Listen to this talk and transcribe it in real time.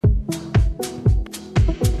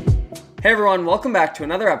Hey everyone, welcome back to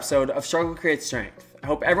another episode of Struggle Creates Strength. I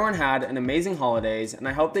hope everyone had an amazing holidays and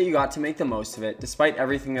I hope that you got to make the most of it despite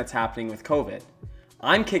everything that's happening with COVID.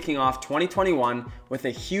 I'm kicking off 2021 with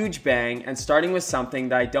a huge bang and starting with something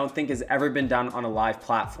that I don't think has ever been done on a live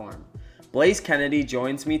platform. Blaze Kennedy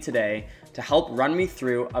joins me today to help run me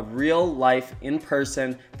through a real life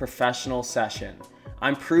in-person professional session.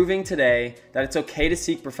 I'm proving today that it's okay to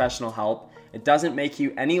seek professional help. It doesn't make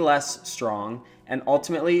you any less strong, and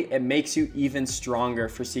ultimately it makes you even stronger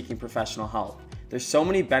for seeking professional help. There's so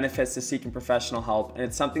many benefits to seeking professional help, and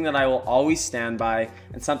it's something that I will always stand by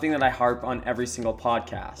and something that I harp on every single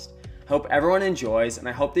podcast. I hope everyone enjoys, and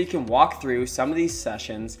I hope that you can walk through some of these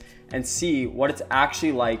sessions and see what it's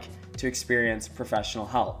actually like to experience professional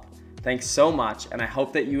help. Thanks so much, and I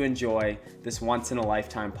hope that you enjoy this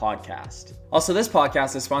once-in-a-lifetime podcast. Also, this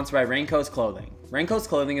podcast is sponsored by Raincoast Clothing. Raincoast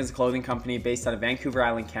Clothing is a clothing company based out of Vancouver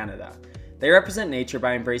Island, Canada. They represent nature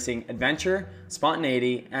by embracing adventure,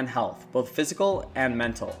 spontaneity, and health, both physical and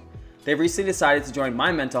mental. They've recently decided to join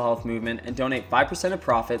my mental health movement and donate 5% of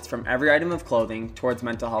profits from every item of clothing towards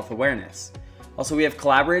mental health awareness. Also, we have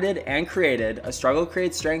collaborated and created a Struggle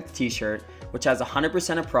Creates Strength t-shirt, which has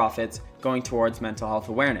 100% of profits going towards mental health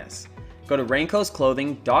awareness. Go to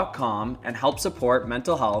raincoastclothing.com and help support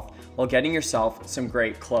mental health while getting yourself some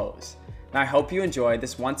great clothes. Now, I hope you enjoy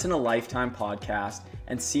this once-in-a-lifetime podcast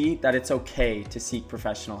and see that it's okay to seek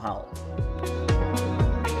professional help.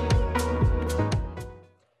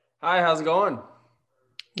 Hi, how's it going?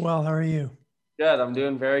 Well, how are you? Good, I'm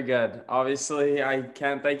doing very good. Obviously, I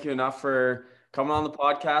can't thank you enough for coming on the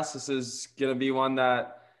podcast. This is going to be one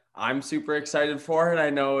that I'm super excited for, and I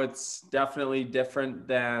know it's definitely different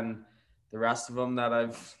than the rest of them that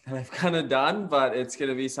I've kind of done, but it's going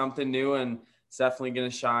to be something new, and it's definitely going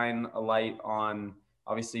to shine a light on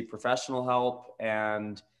obviously professional help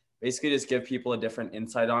and basically just give people a different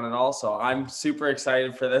insight on it all. So I'm super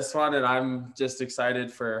excited for this one, and I'm just excited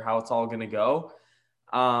for how it's all going to go.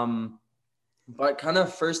 But kind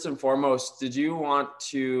of first and foremost, did you want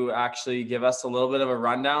to actually give us a little bit of a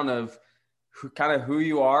rundown of who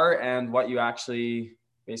you are and what you actually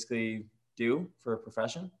basically do for a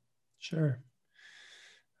profession? Sure.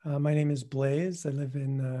 My name is Blaze. I live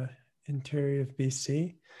in the interior of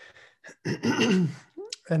BC.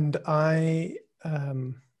 And I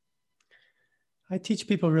teach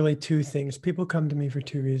people really two things. People come to me for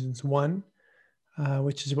two reasons. One,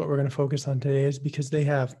 which is what we're going to focus on today, is because they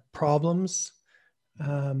have problems,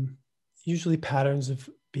 usually patterns of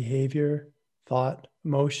behavior, thought,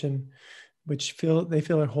 emotion, which they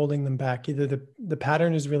feel are holding them back. Either the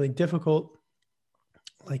pattern is really difficult,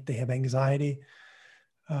 like they have anxiety,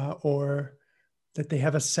 or that they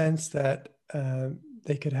have a sense that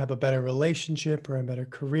they could have a better relationship or a better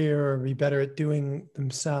career or be better at doing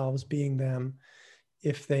themselves, being them,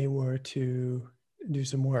 if they were to do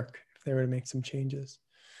some work, if they were to make some changes.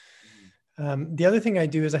 The other thing I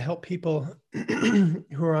do is I help people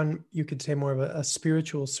who are on, you could say, more of a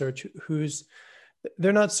spiritual search,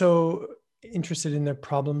 they're not so interested in their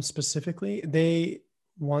problems specifically. They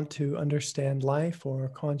want to understand life or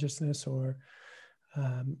consciousness or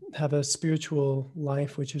have a spiritual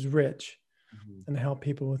life which is rich, and help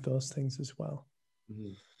people with those things as well.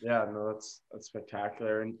 Yeah, no, that's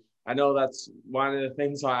spectacular. And I know that's one of the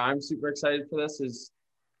things why I'm super excited for this is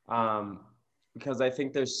because I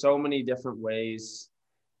think there's so many different ways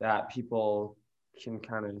that people can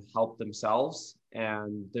kind of help themselves.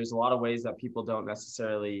 And there's a lot of ways that people don't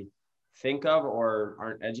necessarily think of or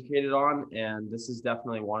aren't educated on. And this is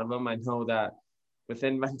definitely one of them. I know that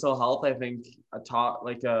within mental health, I think a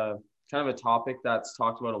kind of a topic that's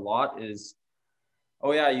talked about a lot is,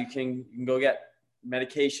 oh yeah, you can go get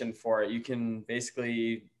medication for it. You can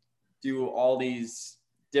basically do all these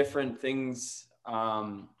different things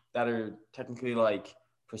that are technically like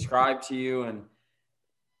prescribed to you.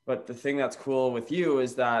 But the thing that's cool with you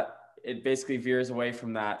is that it basically veers away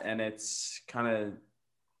from that, and it's kind of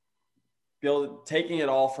taking it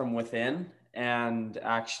all from within and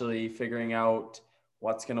actually figuring out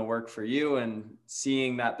what's going to work for you and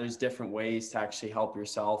seeing that there's different ways to actually help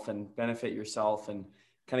yourself and benefit yourself and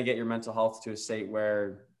kind of get your mental health to a state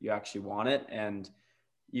where you actually want it. And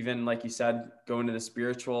even like you said, go into the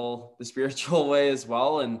spiritual way as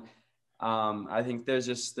well. And I think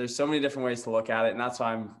there's so many different ways to look at it. And that's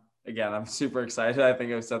why I'm super excited. I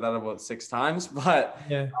think I've said that about 6 times, but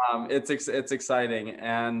Yeah. It's exciting.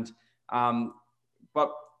 And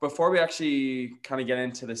but before we actually kind of get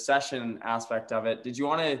into the session aspect of it, did you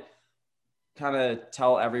want to kind of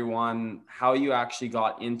tell everyone how you actually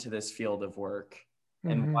got into this field of work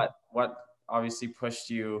and what obviously pushed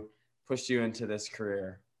you into this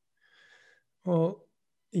career? Well,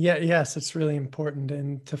 Yeah, yes, it's really important.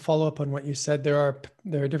 And to follow up on what you said, there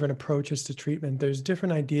are different approaches to treatment. There's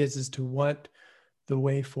different ideas as to what the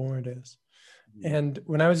way forward is. Mhm. And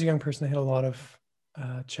when I was a young person, I had a lot of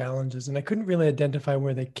challenges, and I couldn't really identify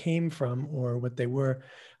where they came from or what they were.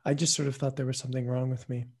 I just sort of thought there was something wrong with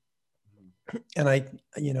me. And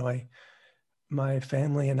my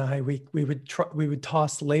family and I, we would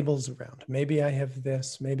toss labels around. Maybe I have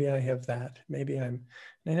this, maybe I have that, maybe I'm.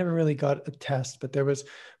 And I never really got a test, but there was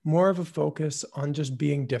more of a focus on just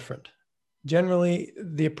being different. Generally,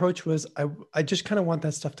 the approach was I just kind of want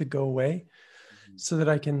that stuff to go away Mhm. so that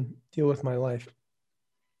I can deal with my life.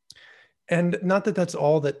 And not that that's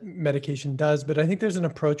all that medication does, but I think there's an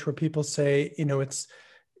approach where people say, it's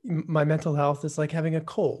my mental health is like having a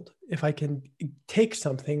cold. If I can take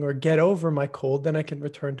something or get over my cold, then I can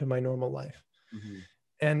return to my normal life. Mhm.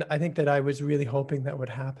 And I think that I was really hoping that would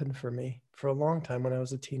happen for me for a long time when I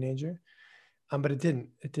was a teenager. But it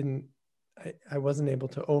didn't. It didn't. I wasn't able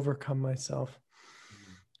to overcome myself.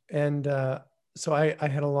 Mhm. And so I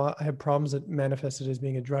had a lot, I had problems that manifested as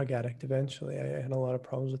being a drug addict eventually. I had a lot of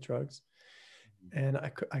problems with drugs, and I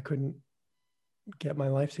couldn't get my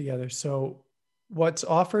life together. So what's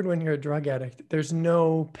offered when you're a drug addict, there's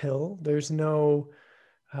no pill, there's no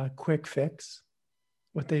quick fix.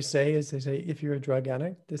 What they say is, they say, if you're a drug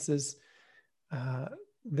addict, uh,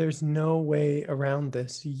 there's no way around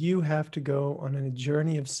this. You have to go on a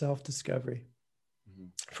journey of self-discovery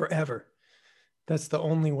Mhm. forever. That's the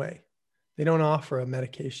only way. They don't offer a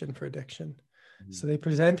medication for addiction. Mhm. So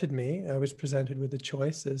I was presented with the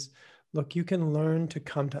choices. Look, you can learn to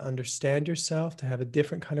come to understand yourself, to have a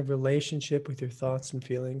different kind of relationship with your thoughts and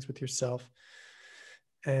feelings with yourself.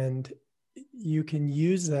 And you can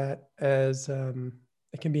use that as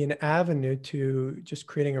it can be an avenue to just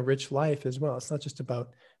creating a rich life as well. It's not just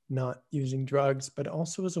about not using drugs, but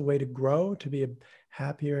also as a way to grow, to be a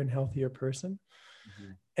happier and healthier person.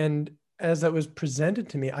 Mhm. And as that was presented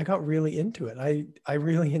to me, I got really into it. I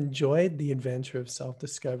really enjoyed the adventure of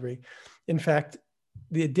self-discovery. In fact,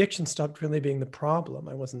 the addiction stopped really being the problem.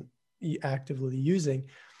 I wasn't actively using.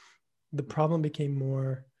 The problem became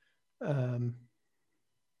more, um,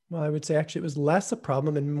 well, I would say actually it was less a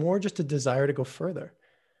problem and more just a desire to go further.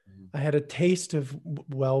 Mhm. I had a taste of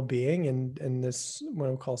well-being and this what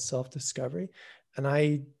I would call self-discovery, and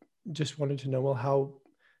I just wanted to know, well,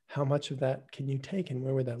 how much of that can you take, and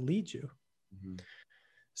where would that lead you? Mhm.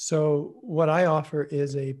 So, what I offer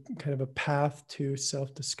is a kind of a path to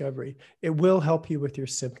self discovery. It will help you with your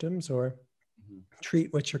symptoms or Mhm.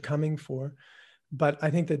 treat what you're coming for. But I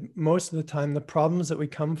think that most of the time, the problems that we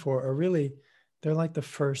come for are really, they're like the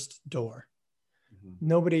first door. Mhm.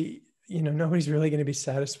 Nobody's really going to be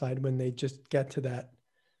satisfied when they just get to that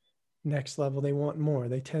next level. They want more,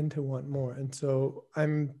 they tend to want more. And so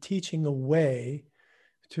I'm teaching a way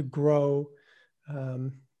to grow.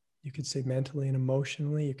 Um, you could say mentally and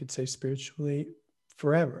emotionally, you could say spiritually,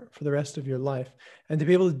 forever, for the rest of your life. And to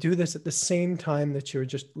be able to do this at the same time that you're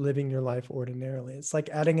just living your life ordinarily. It's like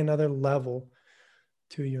adding another level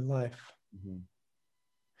to your life. Mhm.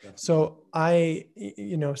 Definitely.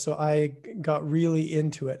 So I got really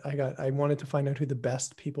into it. I wanted to find out who the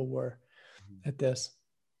best people were Mhm. at this.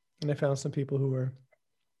 And I found some people who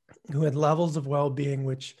had levels of well-being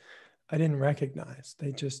which I didn't recognize.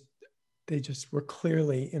 They just were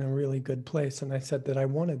clearly in a really good place. And I said that I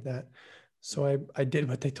wanted that. So I did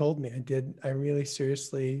what they told me. I really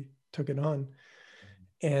seriously took it on.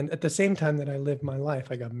 And at the same time that I lived my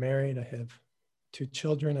life, I got married, I have two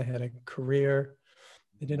children, I had a career,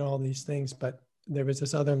 I did all these things, but there was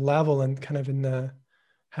this other level and kind of in the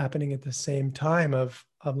happening at the same time of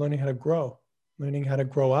learning how to grow, learning how to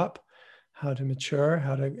grow up, how to mature,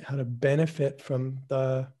 how to benefit from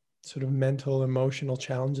the sort of mental, emotional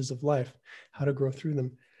challenges of life, how to grow through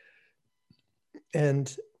them.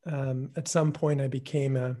 And at some point, I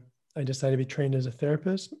decided to be trained as a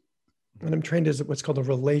therapist, and I'm trained as what's called a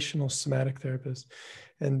relational somatic therapist.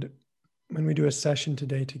 And when we do a session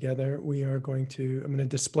today together, I'm going to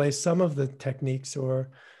display some of the techniques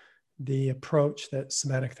or the approach that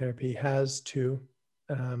somatic therapy has to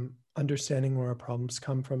understanding where our problems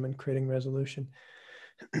come from and creating resolution.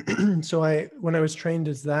 So when I was trained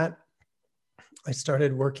as that, I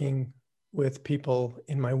started working with people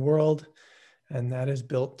in my world, and that is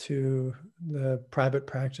built to the private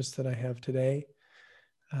practice that I have today.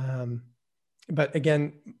 Um, but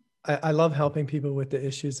again, I love helping people with the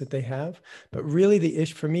issues that they have. But really,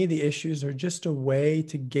 for me, the issues are just a way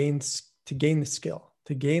to gain the skill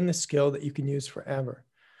that you can use forever.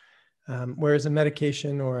 Whereas a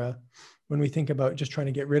medication when we think about just trying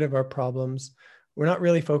to get rid of our problems, we're not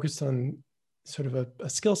really focused on. sort of a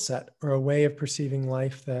skill set or a way of perceiving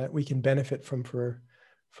life that we can benefit from for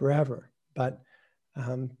forever. But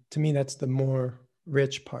to me, that's the more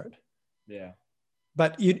rich part. Yeah.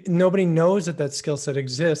 But nobody knows that skill set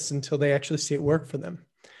exists until they actually see it work for them.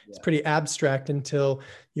 It's pretty abstract until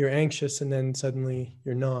you're anxious and then suddenly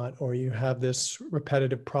you're not, or you have this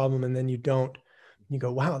repetitive problem and then you don't. You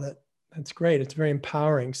go, wow, that's great. It's very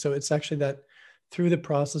empowering. So it's actually that through the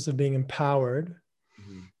process of being empowered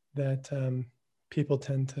that people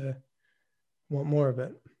tend to want more of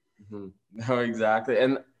it. No, exactly.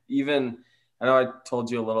 And even, I know I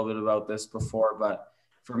told you a little bit about this before, but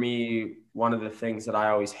for me, one of the things that I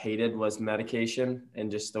always hated was medication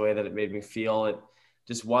and just the way that it made me feel. It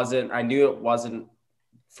just wasn't, I knew it wasn't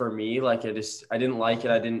for me. Like I didn't like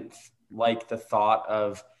it. I didn't like the thought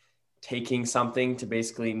of taking something to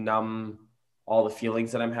basically numb all the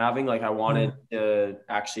feelings that I'm having. Like I wanted to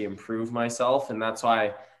actually improve myself. And that's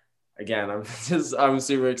why, again, I'm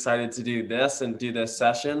super excited to do this and do this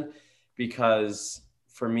session, because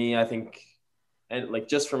for me, I think, and like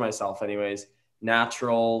just for myself anyways,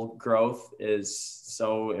 natural growth is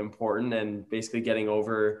so important, and basically getting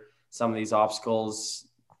over some of these obstacles,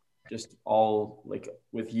 just all like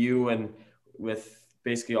with you and with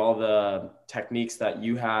basically all the techniques that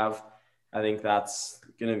you have, I think that's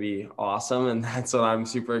going to be awesome. And that's what I'm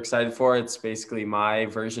super excited for. It's basically my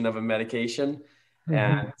version of a medication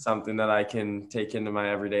and something that I can take into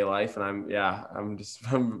my everyday life. And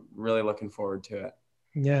I'm really looking forward to it.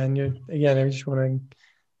 Yeah. And I just want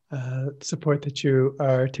to support that you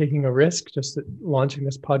are taking a risk, just launching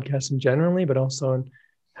this podcast in generally, but also in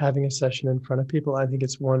having a session in front of people. I think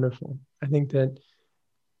it's wonderful. I think that,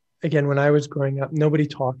 again, when I was growing up, nobody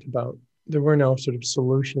talked about, there were no sort of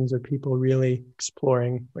solutions or people really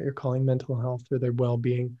exploring what you're calling mental health or their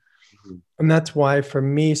well-being. And that's why for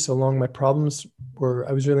me, so long, my problems were,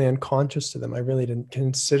 I was really unconscious to them. I really didn't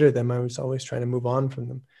consider them. I was always trying to move on from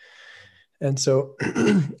them. And so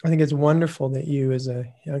I think it's wonderful that you as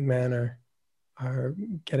a young man are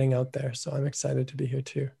getting out there. So I'm excited to be here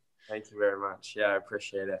too. Thank you very much. Yeah, I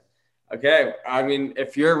appreciate it. Okay. I mean,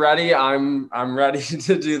 if you're ready, I'm ready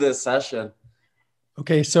to do this session.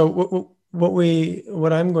 Okay. So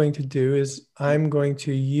what I'm going to do is I'm going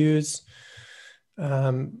to use,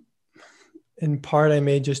 in part, I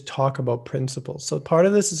may just talk about principles. So part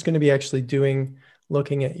of this is going to be actually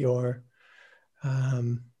looking at your,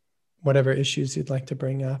 whatever issues you'd like to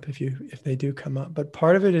bring up if they do come up. But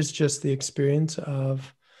part of it is just the experience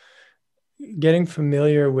of getting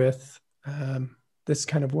familiar with this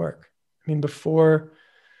kind of work. I mean, before,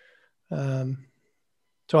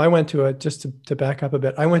 so I went to just to back up a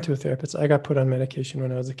bit, I went to a therapist. I got put on medication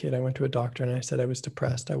when I was a kid. I went to a doctor and I said I was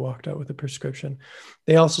depressed. I walked out with a prescription.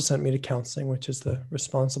 They also sent me to counseling, which is the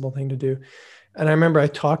responsible thing to do. And I remember I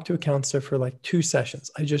talked to a counselor for like 2 sessions.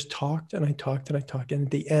 I just talked and I talked and I talked. And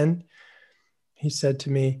at the end, he said to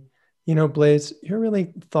me, Blaise, you're a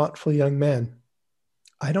really thoughtful young man.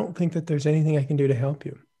 I don't think that there's anything I can do to help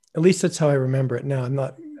you. At least that's how I remember it now. I'm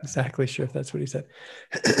not exactly sure if that's what he said.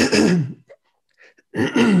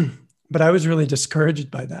 But I was really discouraged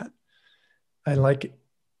by that. It's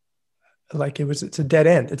a dead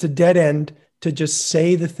end. It's a dead end to just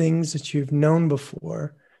say the things that you've known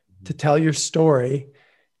before, to tell your story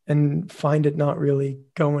and find it not really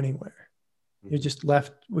go anywhere. You're just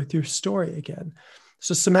left with your story again.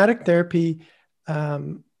 So somatic therapy,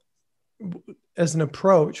 as an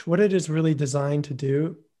approach, what it is really designed to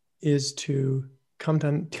do is to come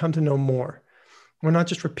to know more. We're not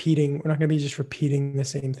going to be just repeating the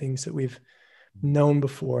same things that we've known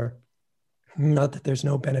before. Not that there's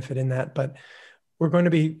no benefit in that, but we're going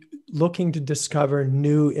to be looking to discover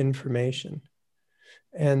new information.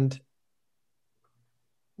 And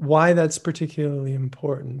why that's particularly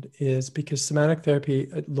important is because somatic therapy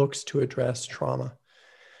looks to address trauma.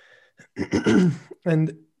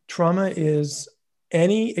 And trauma is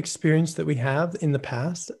any experience that we have in the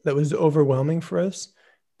past that was overwhelming for us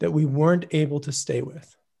that we weren't able to stay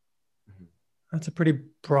with. That's a pretty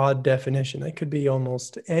broad definition. It could be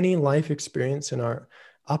almost any life experience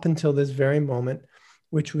up until this very moment,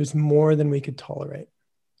 which was more than we could tolerate.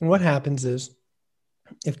 And what happens is,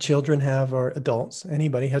 if children have, or adults,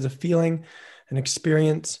 anybody has a feeling, an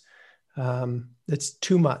experience that's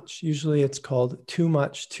too much. Usually it's called too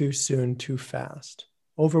much, too soon, too fast.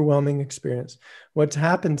 Overwhelming experience. What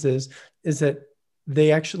happens is that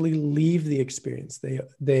they actually leave the experience.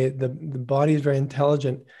 The body is very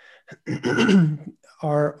intelligent.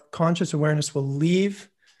 Our conscious awareness will leave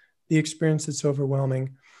the experience that's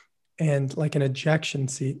overwhelming, and like an ejection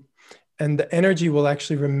seat, and the energy will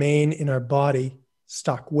actually remain in our body,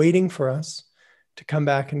 stuck, waiting for us to come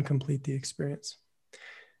back and complete the experience.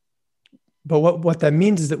 But what that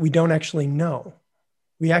means is that we don't actually know.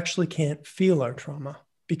 We actually can't feel our trauma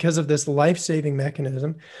because of this life-saving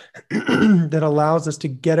mechanism that allows us to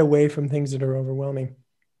get away from things that are overwhelming.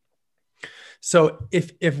 So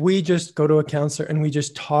if we just go to a counselor and we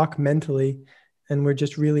just talk mentally and we're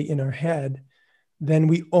just really in our head, then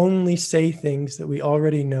we only say things that we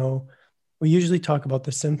already know. We usually talk about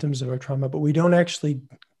the symptoms of our trauma, but we don't actually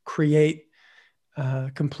create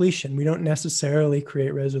completion. We don't necessarily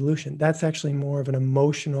create resolution. That's actually more of an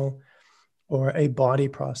emotional or a body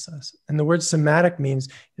process. And the word somatic means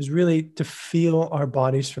is really to feel our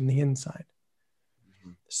bodies from the inside.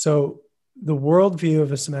 So the worldview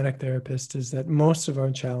of a somatic therapist is that most of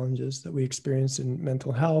our challenges that we experience in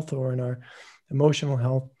mental health or in our emotional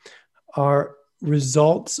health are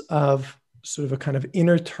results of sort of a kind of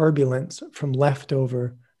inner turbulence from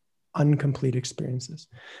leftover incomplete experiences.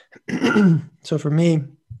 So for me,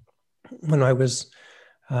 when I was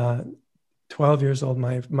 12 years old,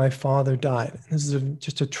 my father died. This is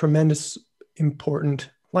just a tremendous, important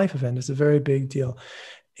life event. It's a very big deal.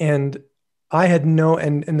 And I had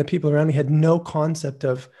and the people around me had no concept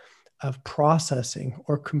of processing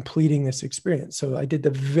or completing this experience. So I did the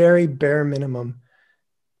very bare minimum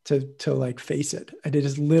to like face it. I did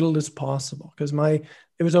as little as possible because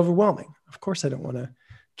it was overwhelming. Of course, I don't want to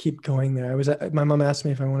keep going there. My mom asked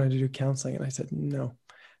me if I wanted to do counseling, and I said, no,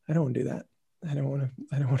 I don't want to do that. I don't want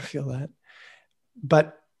to feel that.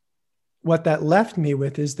 But what that left me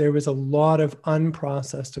with is there was a lot of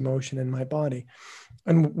unprocessed emotion in my body.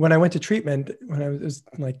 And when I went to treatment, when I was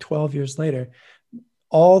like 12 years later,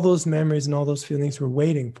 all those memories and all those feelings were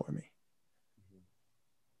waiting for me.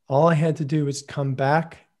 All I had to do was come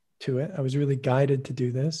back to it. I was really guided to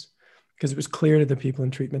do this because it was clear to the people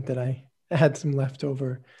in treatment that I had some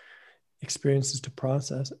leftover experiences to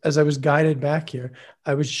process. As I was guided back here,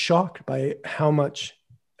 I was shocked by how much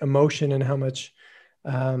emotion and how much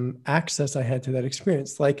access I had to that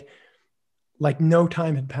experience. Like no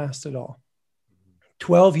time had passed at all.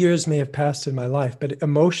 12 years may have passed in my life, but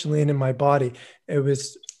emotionally and in my body, it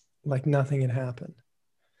was like nothing had happened.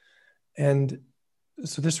 And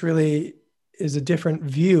so this really is a different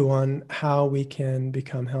view on how we can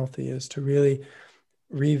become healthy, is to really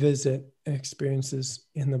revisit experiences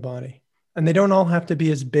in the body. And they don't all have to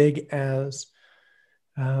be as big as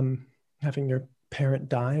having your parent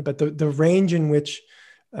die, but the range in which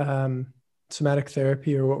somatic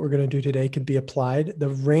therapy, or what we're going to do today, could be applied. The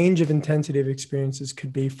range of intensity of experiences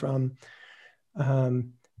could be from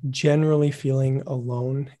generally feeling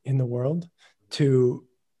alone in the world to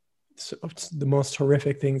the most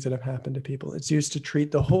horrific things that have happened to people. It's used to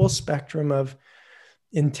treat the whole spectrum of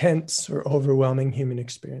intense or overwhelming human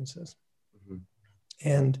experiences. Mm-hmm.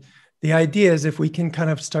 And the idea is if we can kind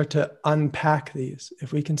of start to unpack these,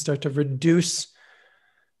 if we can start to reduce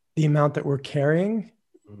the amount that we're carrying,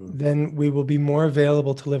 mm-hmm. then we will be more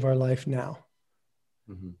available to live our life now.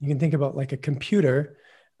 Mm-hmm. You can think about like a computer.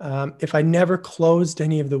 If I never closed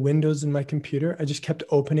any of the windows in my computer, I just kept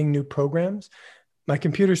opening new programs, my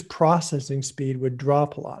computer's processing speed would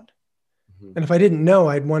drop a lot. Mm-hmm. And if I didn't know,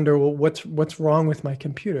 I'd wonder, well, what's wrong with my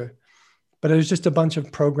computer? But it was just a bunch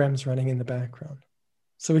of programs running in the background.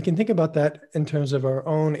 So we can think about that in terms of our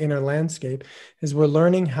own inner landscape, is we're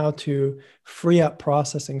learning how to free up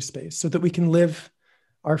processing space so that we can live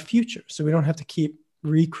our future. So we don't have to keep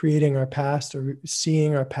recreating our past or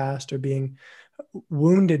seeing our past or being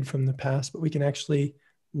wounded from the past, but we can actually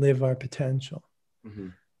live our potential. Mm-hmm.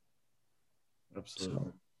 Absolutely.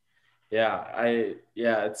 So.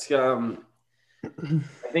 It's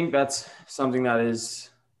I think that's something that is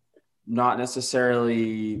not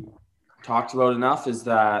necessarily talked about enough, is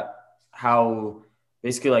that how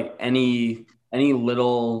basically like any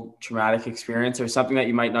little traumatic experience or something that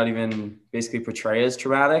you might not even basically portray as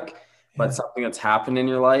traumatic, but something that's happened in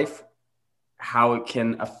your life, how it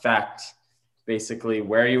can affect basically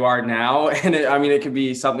where you are now. And it could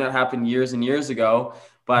be something that happened years and years ago,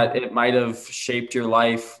 but it might have shaped your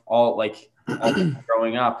life all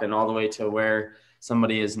growing up and all the way to where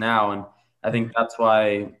somebody is now. And I think that's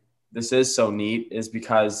why this is so neat, is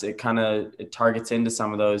because it targets into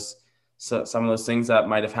some of those things that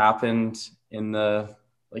might have happened in the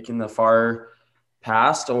far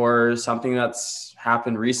past, or something that's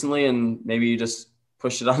happened recently and maybe you just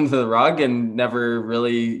pushed it under the rug and never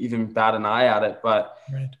really even bat an eye at it. But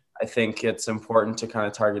right. I think it's important to kind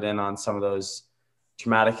of target in on some of those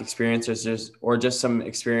traumatic experiences, or just some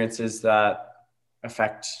experiences that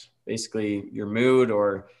affect basically your mood,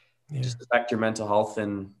 or just affect your mental health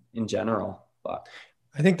in general. But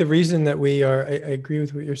I think the reason that I agree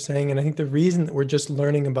with what you're saying. And I think the reason that we're just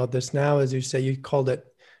learning about this now, as you say, you called it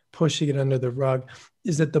pushing it under the rug,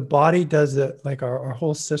 is that the body does it, like our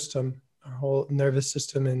whole system, our whole nervous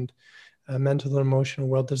system and mental and emotional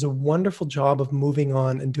world does a wonderful job of moving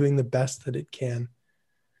on and doing the best that it can.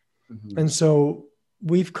 Mm-hmm. And so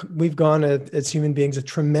we've gone as human beings a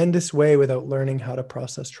tremendous way without learning how to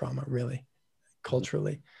process trauma, really,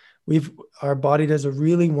 culturally. Our body does a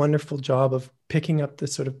really wonderful job of picking up the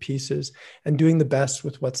sort of pieces and doing the best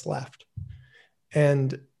with what's left.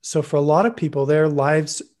 And so for a lot of people, their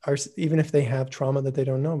lives are, even if they have trauma that they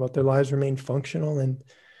don't know about, their lives remain functional, and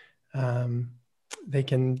they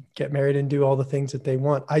can get married and do all the things that they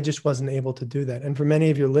want. I just wasn't able to do that. And for many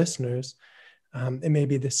of your listeners, it may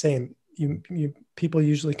be the same. People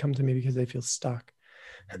usually come to me because they feel stuck.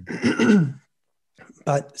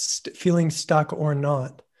 But feeling stuck or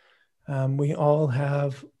not, we all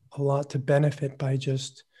have a lot to benefit by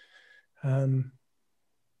just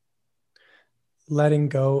letting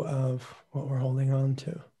go of what we're holding on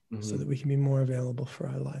to, so that we can be more available for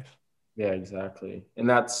our life. Yeah, exactly. And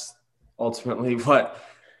that's ultimately what,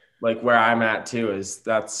 like, where I'm at too, is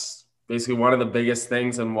that's basically one of the biggest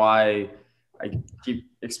things, and why I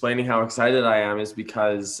keep explaining how excited I am, is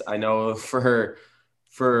because I know for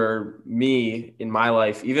me in my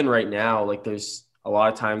life, even right now, like there's a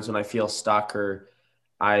lot of times when I feel stuck, or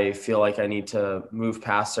I feel like I need to move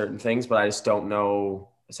past certain things, but I just don't know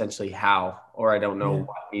essentially how, or I don't know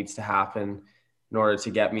what needs to happen in order to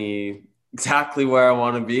get me exactly where I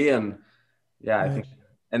want to be. And I think,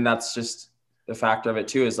 and that's just the factor of it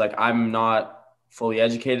too, is like, I'm not fully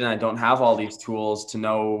educated and I don't have all these tools to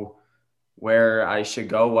know where I should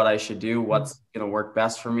go, what I should do, what's going to work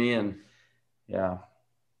best for me. And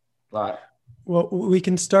but well, we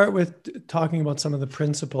can start with talking about some of the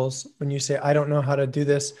principles when you say, I don't know how to do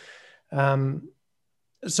this.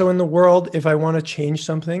 So in the world, if I want to change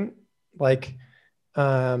something, like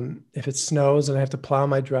if it snows and I have to plow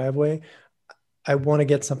my driveway, I want to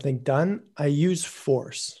get something done, I use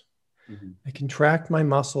force. I contract my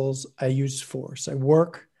muscles. I use force. I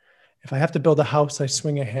work. If I have to build a house, I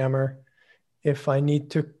swing a hammer. If I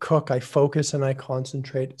need to cook, I focus and I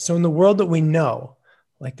concentrate. So in the world that we know,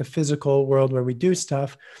 like the physical world where we do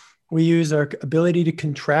stuff, we use our ability to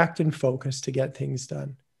contract and focus to get things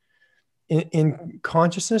done. In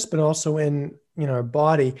consciousness, but also in our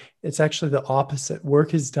body, it's actually the opposite.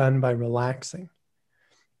 Work is done by relaxing.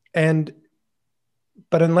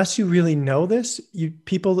 But unless you really know this,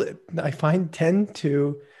 people, I find, tend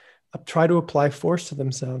to try to apply force to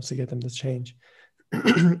themselves to get them to change.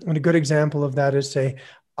 And a good example of that is, say,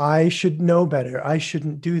 I should know better. I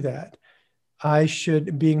shouldn't do that.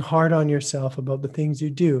 Being hard on yourself about the things you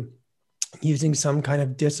do, using some kind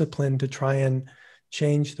of discipline to try and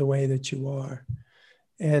change the way that you are.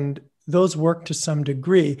 And those work to some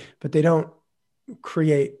degree, but they don't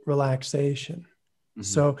create relaxation.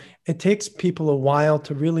 So it takes people a while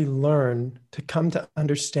to really learn, to come to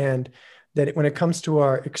understand that when it comes to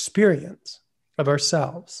our experience of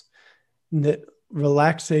ourselves, that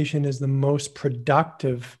relaxation is the most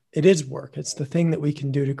productive. It is work. It's the thing that we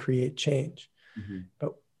can do to create change.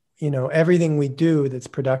 But, everything we do that's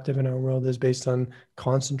productive in our world is based on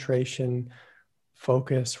concentration,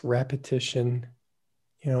 focus, repetition.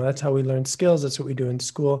 That's how we learn skills. That's what we do in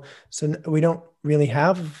school. So we don't really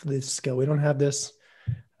have this skill. We don't have this.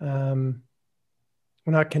 We're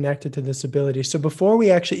not connected to this ability. So before we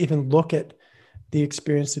actually even look at the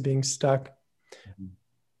experience of being stuck,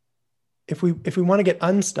 if we want to get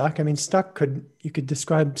unstuck, you could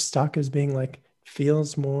describe stuck as being like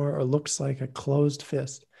feels more or looks like a closed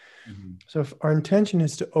fist. So if our intention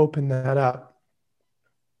is to open that up,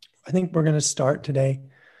 I think we're going to start today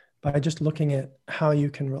by just looking at how you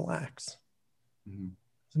can relax.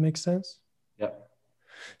 Does it make sense? Yeah.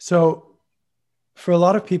 So for a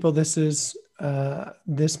lot of people, we're going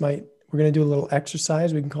to do a little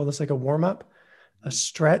exercise. We can call this like a warm-up, a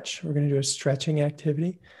stretch. We're going to do a stretching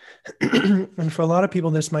activity. And for a lot of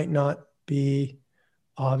people, this might not be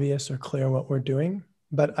obvious or clear what we're doing,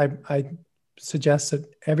 but I suggest that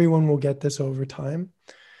everyone will get this over time.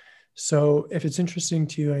 So if it's interesting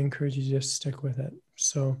to you, I encourage you to just stick with it.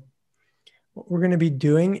 So what we're going to be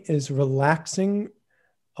doing is relaxing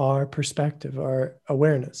our perspective, our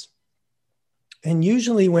awareness. And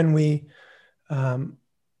usually when we are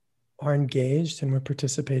engaged and we're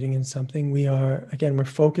participating in something, we're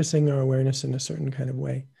focusing our awareness in a certain kind of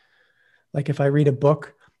way. Like if I read a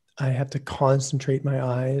book, I have to concentrate my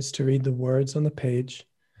eyes to read the words on the page.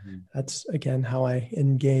 That's, again, how I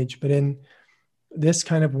engage. But in this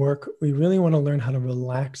kind of work, we really want to learn how to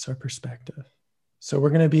relax our perspective. So we're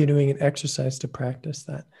going to be doing an exercise to practice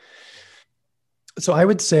that. So I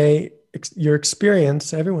would say your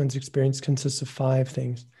experience, everyone's experience, consists of 5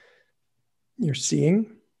 things. You're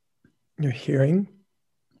seeing, you're hearing,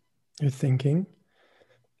 you're thinking,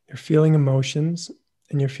 you're feeling emotions,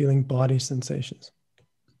 and you're feeling body sensations.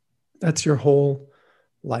 That's your whole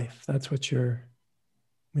life. That's what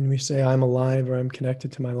when we say I'm alive or I'm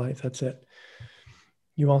connected to my life, that's it.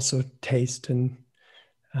 You also taste and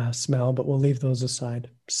smell, but we'll leave those aside.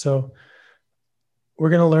 So we're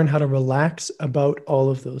going to learn how to relax about all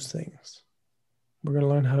of those things. We're going to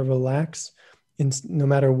learn how to relax in no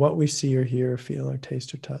matter what we see or hear or feel or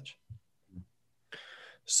taste or touch.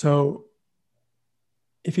 So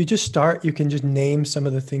if you just start, you can just name some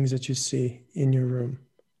of the things that you see in your room.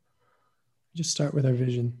 Just start with our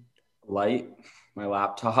vision. Light, my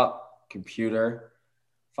laptop, computer,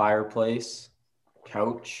 fireplace,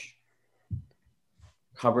 couch,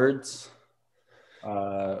 cupboards,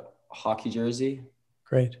 hockey jersey.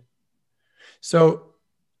 Great. So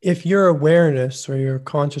if your awareness or your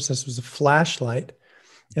consciousness was a flashlight,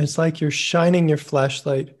 it's like you're shining your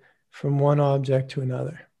flashlight from one object to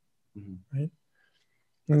another, right?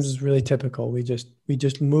 And this is really typical. We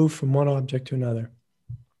just move from one object to another.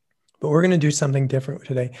 But we're going to do something different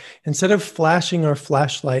today. Instead of flashing our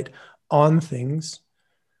flashlight on things,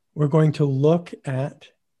 we're going to look at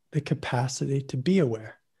the capacity to be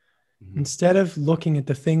aware. Instead of looking at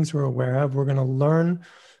the things we're aware of, we're going to learn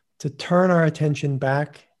to turn our attention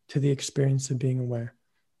back to the experience of being aware.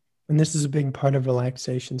 And this is a big part of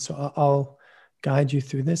relaxation. So I'll guide you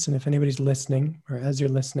through this. And if anybody's listening, or as you're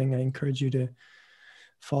listening, I encourage you to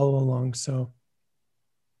follow along. So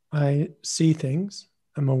I see things.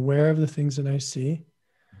 I'm aware of the things that I see.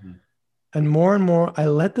 And more, I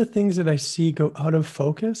let the things that I see go out of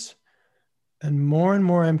focus. And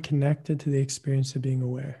more I'm connected to the experience of being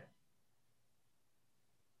aware.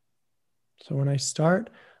 So when I start,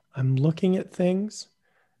 I'm looking at things.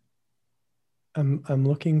 I'm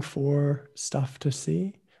looking for stuff to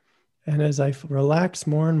see. And as I relax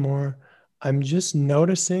more and more, I'm just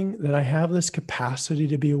noticing that I have this capacity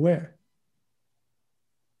to be aware.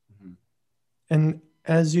 And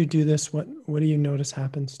as you do this, what do you notice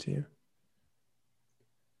happens to you?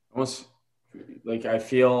 Almost like I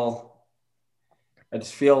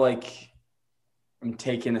just feel like I'm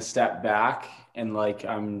taking a step back, and like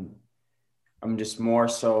I'm just more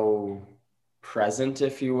so present,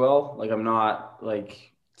 if you will. Like I'm not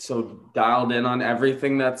like so dialed in on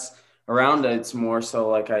everything that's around it. It's more so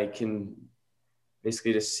like I can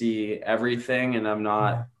basically just see everything, and I'm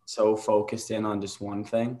not so focused in on just one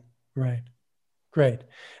thing. Right. Great.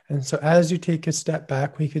 And so as you take a step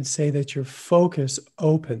back, we could say that your focus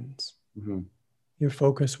opens. Your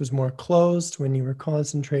focus was more closed when you were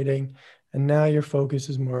concentrating, and now your focus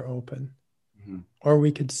is more open. Or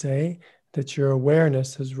we could say that your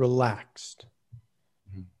awareness has relaxed.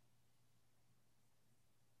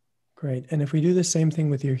 Great. And if we do the same thing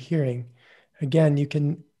with your hearing, again, you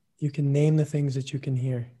can name the things that you can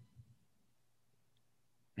hear.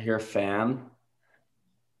 I hear a fan.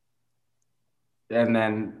 And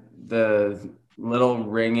then the little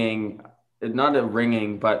ringing, not a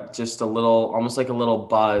ringing, but just a little, almost like a little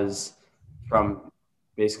buzz from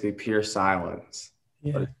basically pure silence.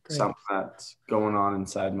 Yeah, but it's something that's going on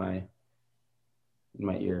inside my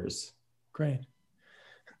ears. Great.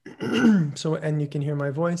 So, and you can hear my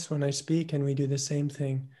voice when I speak, and we do the same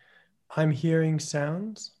thing. I'm hearing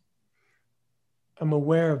sounds. I'm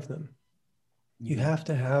aware of them. You have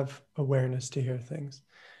to have awareness to hear things.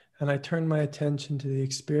 And I turn my attention to the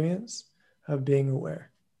experience of being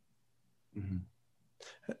aware.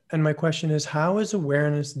 And my question is, how is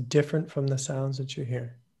awareness different from the sounds that you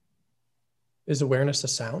hear? Is awareness a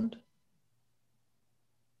sound?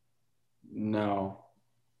 No.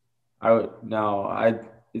 I would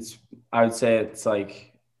say it's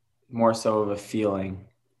like more so of a feeling.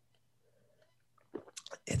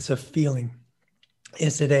 It's a feeling.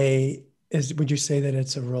 Would you say that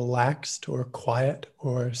it's a relaxed or quiet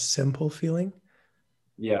or simple feeling?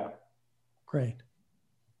 Yeah. Great.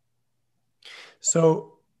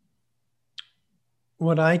 So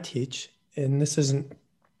what I teach, and this isn't,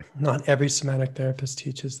 not every somatic therapist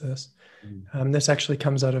teaches this. This actually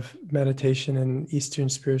comes out of meditation and Eastern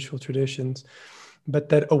spiritual traditions, but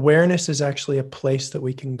that awareness is actually a place that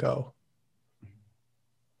we can go.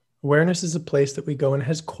 Awareness is a place that we go and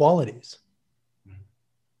has qualities.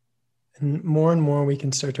 And more we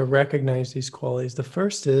can start to recognize these qualities. The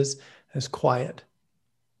first is quiet.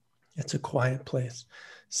 It's a quiet place.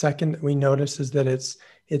 Second, we notice is that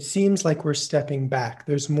it seems like we're stepping back.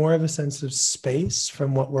 There's more of a sense of space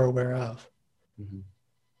from what we're aware of.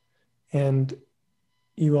 And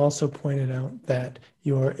you also pointed out that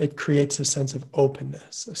it creates a sense of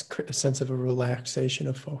openness, a sense of a relaxation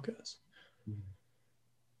of focus.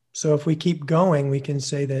 So if we keep going, we can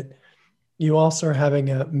say that you also are having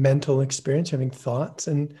a mental experience, having thoughts.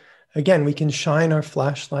 And again, we can shine our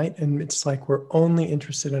flashlight and it's like we're only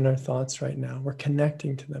interested in our thoughts right now. We're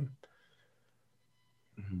connecting to them.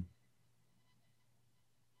 Mm-hmm.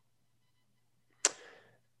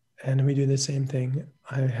 And we do the same thing.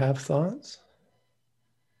 I have thoughts.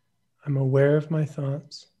 I'm aware of my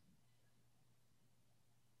thoughts.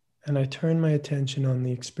 And I turn my attention on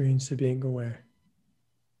the experience of being aware.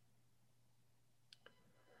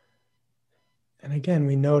 And again,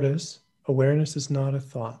 we notice awareness is not a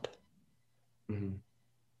thought. Mm-hmm.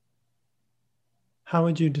 How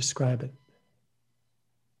would you describe it?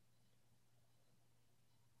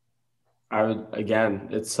 I would, again,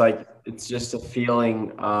 it's like, it's just a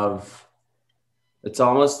feeling of, it's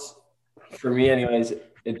almost, for me anyways,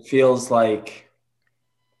 it feels like,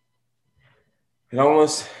 it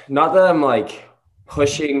almost, not that I'm like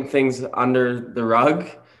pushing things under the rug,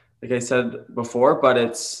 like I said before, but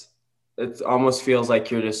it almost feels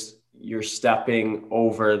like you're stepping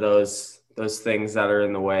over those things that are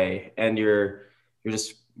in the way, and you're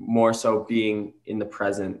just more so being in the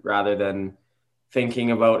present rather than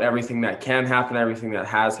thinking about everything that can happen, everything that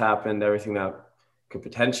has happened, everything that could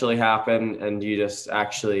potentially happen, and you just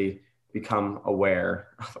actually become aware.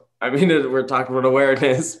 I mean, we're talking about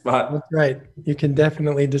awareness, but That's right. You can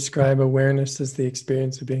definitely describe awareness as the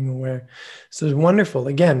experience of being aware. So it's wonderful.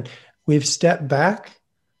 Again, we've stepped back.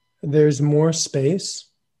 There's more space.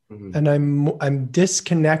 mm-hmm. And I'm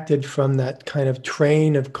disconnected from that kind of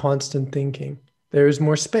train of constant thinking. There is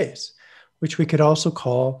more space, which we could also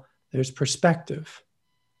call there's perspective.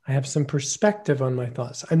 I have some perspective on my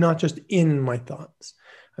thoughts. I'm not just in my thoughts.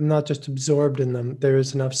 I'm not just absorbed in them. There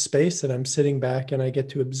is enough space that I'm sitting back and I get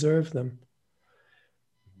to observe them.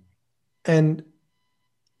 And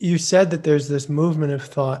you said that there's this movement of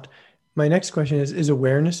thought. My next question is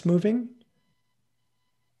awareness moving?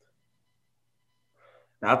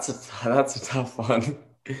 That's a tough one.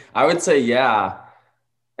 I would say yeah.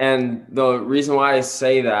 And the reason why I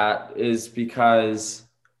say that is because,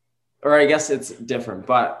 or I guess it's different,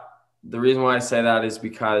 but the reason why I say that is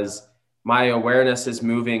because my awareness is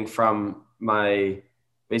moving from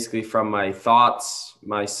basically from my thoughts,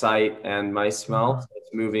 my sight, and my smell. So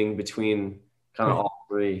it's moving between kind of all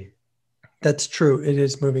three. That's true. It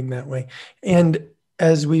is moving that way. And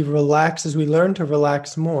as we learn to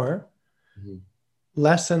relax more, Mm-hmm.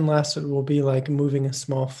 less and less it will be like moving a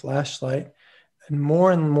small flashlight, and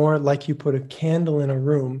more like you put a candle in a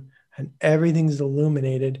room and everything's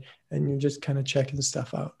illuminated and you're just kind of checking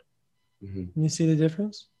stuff out. Mm-hmm. Can you see the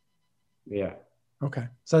difference? Yeah. Okay.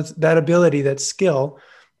 So that's that ability, that skill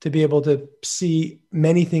to be able to see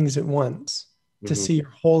many things at once, to Mm-hmm. see your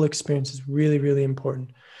whole experience is really, really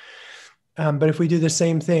important. But if we do the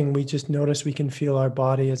same thing, we just notice we can feel our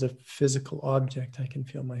body as a physical object. I can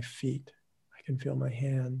feel my feet. I can feel my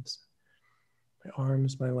hands, my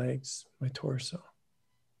arms, my legs, my torso.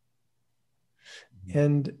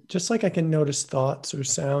 And just like I can notice thoughts or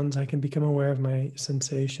sounds, I can become aware of my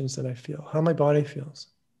sensations that I feel, how my body feels.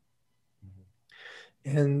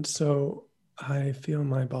 And so I feel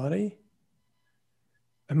my body.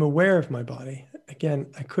 I'm aware of my body. Again,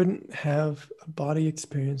 I couldn't have a body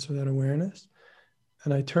experience without awareness.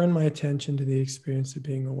 And I turn my attention to the experience of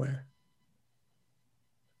being aware.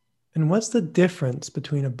 And what's the difference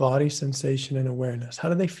between a body sensation and awareness? How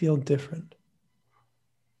do they feel different?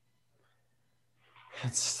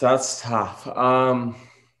 That's tough. I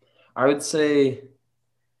would say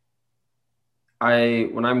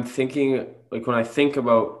when I think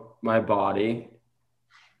about my body,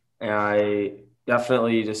 I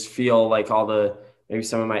definitely just feel like maybe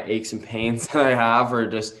some of my aches and pains that I have, or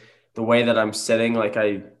just the way that I'm sitting, like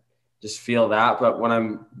I just feel that. But when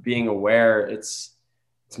I'm being aware, it's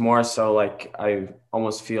more so like I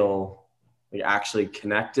almost feel like actually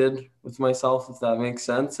connected with myself, if that makes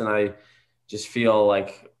sense. And I just feel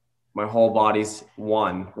like my whole body's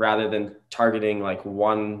one, rather than targeting like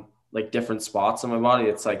one, like different spots on my body.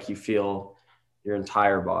 It's like you feel your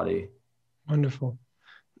entire body. Wonderful.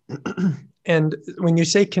 And when you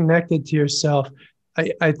say connected to yourself,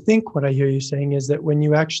 I think what I hear you saying is that when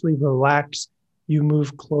you actually relax, you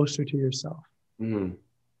move closer to yourself. Mm-hmm.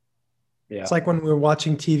 Yeah. It's like when we're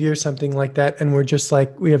watching TV or something like that, and we're just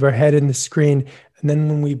like, we have our head in the screen. And then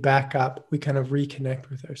when we back up, we kind of reconnect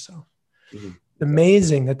with ourselves. Mm-hmm.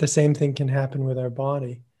 Amazing that the same thing can happen with our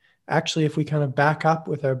body. Actually, if we kind of back up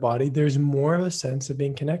with our body, there's more of a sense of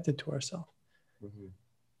being connected to ourselves. Mm-hmm.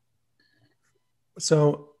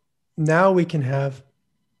 So now we can have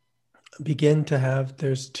begin to have,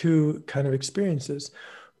 there's two kind of experiences.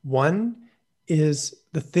 One is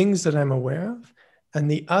the things that I'm aware of, and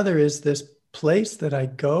the other is this place that I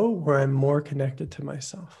go where I'm more connected to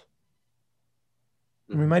myself.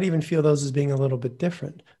 And we might even feel those as being a little bit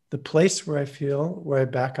different. The place where I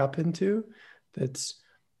back up into, that's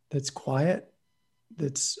quiet,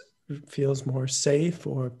 that's feels more safe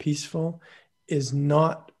or peaceful, is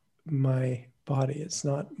not my body. It's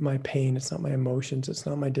not my pain. It's not my emotions. It's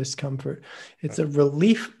not my discomfort. It's a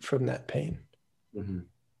relief from that pain. Mm-hmm.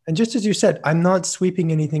 And just as you said, I'm not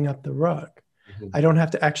sweeping anything up the rug. Mm-hmm. I don't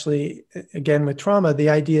have to actually, again, with trauma, the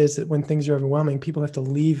idea is that when things are overwhelming, people have to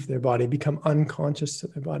leave their body, become unconscious to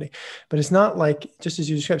their body. But it's not like, just as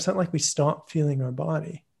you described, it's not like we stop feeling our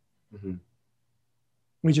body. Mm-hmm.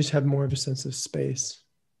 We just have more of a sense of space.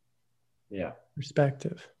 Yeah.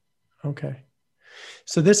 Perspective. Okay.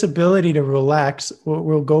 So this ability to relax, what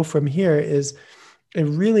we'll go from here is, it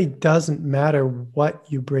really doesn't matter what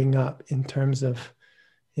you bring up in terms of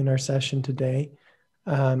in our session today.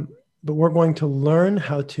 But we're going to learn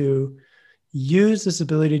how to use this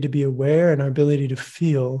ability to be aware and our ability to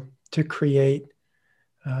feel to create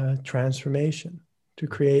transformation, to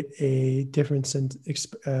create a different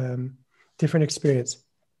experience.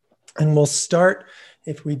 And we'll start,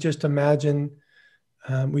 if we just imagine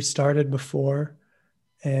we started before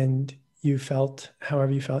and you felt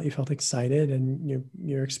however you felt excited and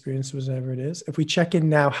your experience was whatever it is. If we check in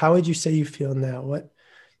now, how would you say you feel now? What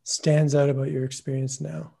stands out about your experience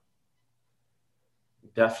now?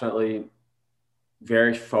 Definitely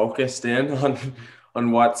very focused in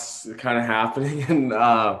on what's kind of happening, and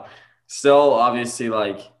still obviously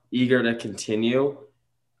like eager to continue,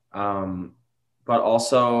 but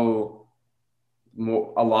also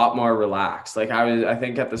a lot more relaxed. Like I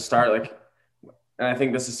think at the start, like, and I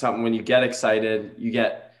think this is something, when you get excited, you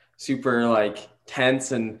get super like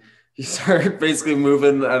tense and you start basically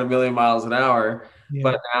moving at 1,000,000 miles an hour. Yeah.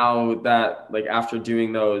 But now that, like, after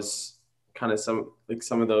doing those kind of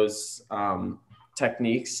some of those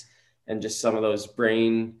techniques and just some of those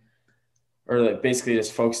brain, or like basically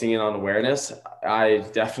just focusing in on awareness, I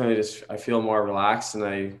definitely I feel more relaxed, and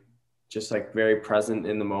I just like very present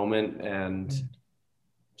in the moment and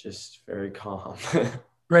just very calm.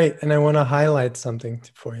 Great. And I want to highlight something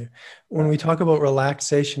for you. When we talk about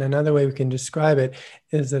relaxation, another way we can describe it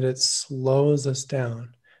is that it slows us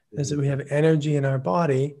down, is that we have energy in our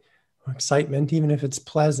body, or excitement, even if it's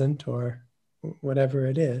pleasant or whatever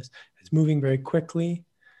it is, it's moving very quickly.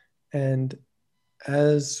 And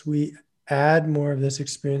as we add more of this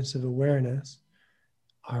experience of awareness,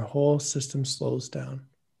 our whole system slows down.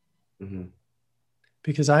 Mm-hmm.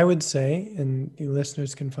 Because I would say, and you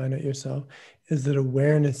listeners can find out yourself, is that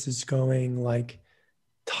awareness is going like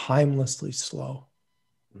timelessly slow.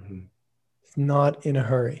 Mm-hmm. It's not in a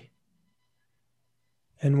hurry.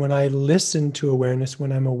 And when I listen to awareness,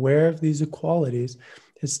 when I'm aware of these qualities,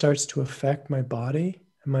 it starts to affect my body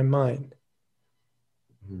and my mind.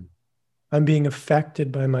 Mm-hmm. I'm being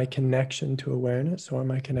affected by my connection to awareness or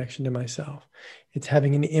my connection to myself. It's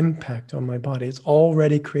having an impact on my body. It's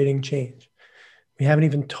already creating change. We haven't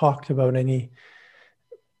even talked about any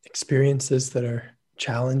experiences that are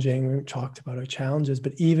challenging. We haven't talked about our challenges,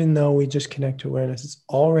 but even though we just connect to awareness, it's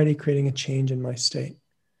already creating a change in my state.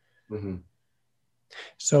 Mm-hmm.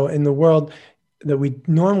 So in the world that we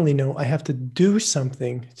normally know, I have to do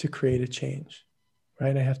something to create a change,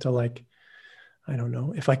 right? I have to, like, I don't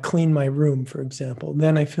know, if I clean my room, for example,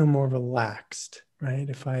 then I feel more relaxed, right?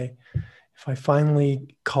 If I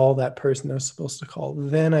finally call that person I was supposed to call,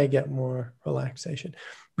 then I get more relaxation.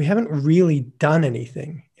 We haven't really done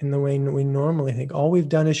anything in the way we normally think. All we've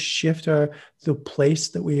done is shift the place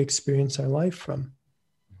that we experience our life from.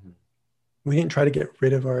 Mm-hmm. We didn't try to get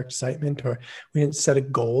rid of our excitement, or we didn't set a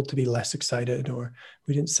goal to be less excited, or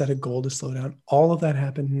we didn't set a goal to slow down. All of that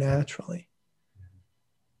happened naturally.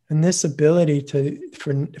 And this ability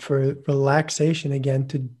for relaxation, again,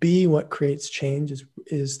 to be what creates change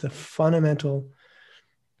is the fundamental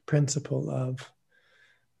principle of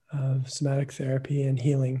somatic therapy and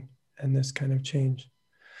healing and this kind of change.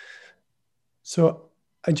 So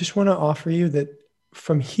I just want to offer you that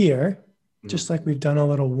from here, just like we've done a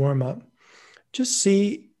little warm up, just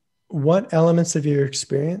see what elements of your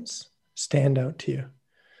experience stand out to you.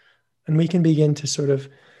 And we can begin to sort of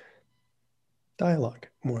dialogue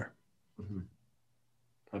more. Mm-hmm.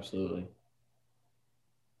 Absolutely.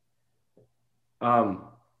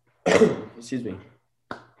 Excuse me.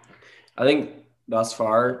 I think thus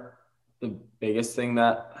far, the biggest thing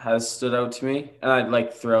that has stood out to me, and I'd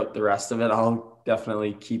like throughout the rest of it, I'll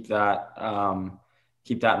definitely keep that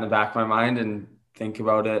in the back of my mind and think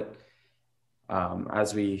about it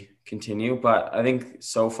as we continue. But I think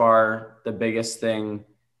so far the biggest thing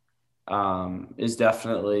is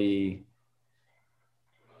definitely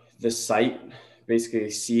the sight, basically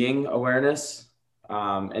seeing awareness,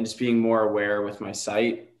 and just being more aware with my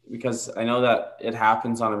sight, because I know that it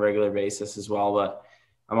happens on a regular basis as well, but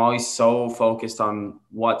I'm always so focused on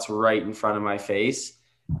what's right in front of my face.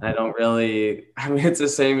 And I don't really, I mean, it's the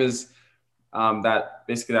same as that,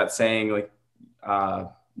 basically that saying, like,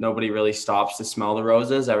 nobody really stops to smell the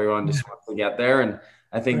roses. Everyone Yeah. just wants to get there. And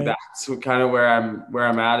I think Right. that's kind of where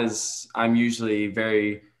I'm at, is I'm usually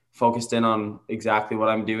very focused in on exactly what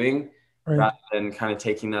I'm doing, Right. rather than kind of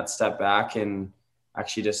taking that step back and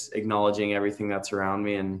actually just acknowledging everything that's around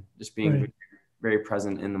me and just being Right. very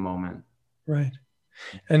present in the moment. Right.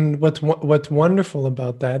 And what's wonderful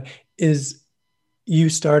about that is you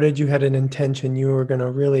had an intention. You were going to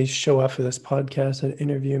really show up for this podcast and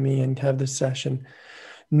interview me and have this session.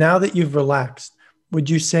 Now that you've relaxed, would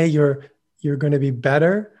you say you're going to be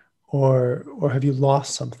better, or have you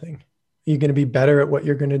lost something? Are you going to be better at what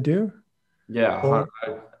you're going to do? Yeah, Or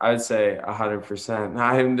I'd say 100%.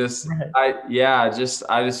 I'm just, right. I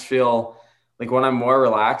just feel like when I'm more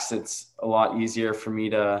relaxed, it's a lot easier for me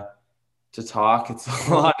to talk. It's a Right.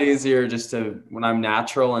 lot easier just to, when I'm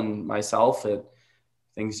natural and myself,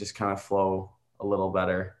 things just kind of flow a little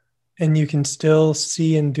better. And you can still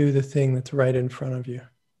see and do the thing that's right in front of you.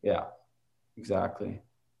 Yeah, exactly.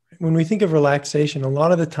 When we think of relaxation, a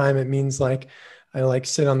lot of the time it means like I like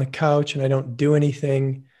sit on the couch and I don't do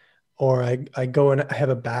anything, or I go and I have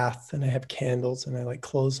a bath and I have candles and I like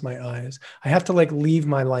close my eyes. I have to like leave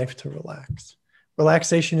my life to relax.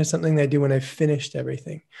 Relaxation is something that I do when I've finished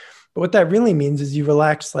everything. But what that really means is you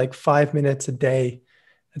relax like 5 minutes a day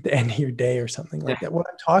at the end of your day or something Yeah. like that. What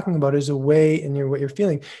I'm talking about is a way, and what you're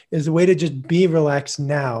feeling is a way to just be relaxed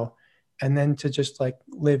now, and then to just like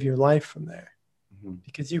live your life from there. Mhm.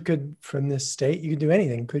 Because you could, from this state, you could do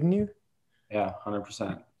anything, couldn't you? Yeah,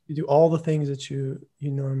 100%. You do all the things that you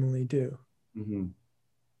normally do. Hmm.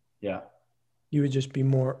 Yeah, You would just be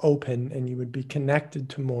more open and you would be connected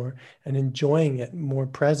to more and enjoying it, more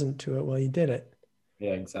present to it while you did it.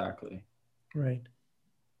 yeah, exactly. Right.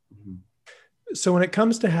 Hmm. So when it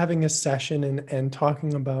comes to having a session and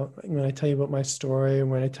talking about, when I tell you about my story and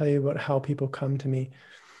when I tell you about how people come to me,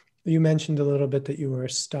 you mentioned a little bit that you were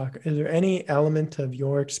stuck. Is there any element of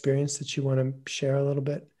your experience that you want to share a little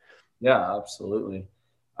bit? Yeah, absolutely.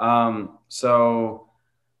 So,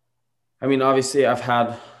 I mean, obviously, I've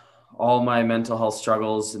had all my mental health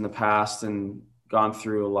struggles in the past and gone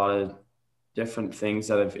through a lot of different things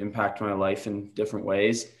that have impacted my life in different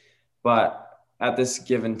ways. But at this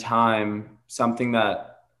given time, something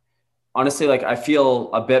that honestly, like, I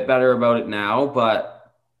feel a bit better about it now,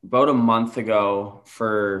 but about a month ago,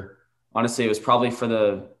 for honestly, it was probably for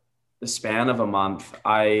the span of a month,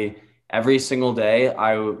 every single day,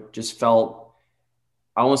 I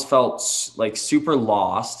almost felt like super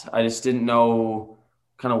lost. I just didn't know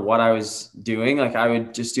kind of what I was doing. Like, I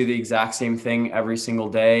would just do the exact same thing every single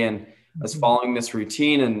day. And I was Mhm. following this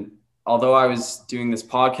routine. And although I was doing this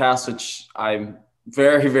podcast, which I'm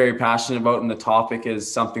very, very passionate about, and the topic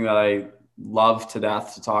is something that I love to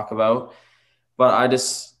death to talk about, but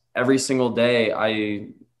every single day, I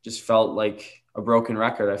just felt like a broken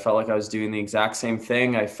record. I felt like I was doing the exact same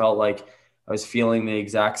thing. I felt like I was feeling the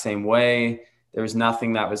exact same way. There was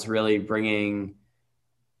nothing that was really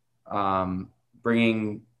um,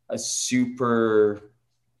 bringing a super,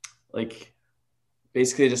 like,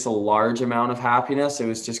 basically just a large amount of happiness. It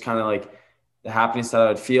was just kind of like the happiness that I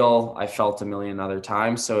would feel, I felt a million other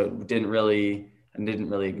times. So I didn't really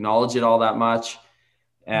acknowledge it all that much.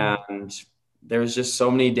 Right. And there was just so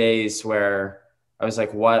many days where I was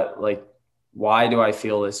like, why do I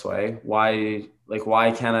feel this way? Why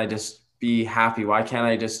can't I just be happy? Why can't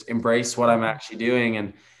I just embrace what I'm actually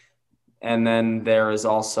doing? And then there is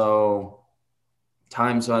also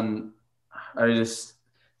times when I just,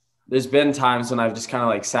 there's been times when I've just kind of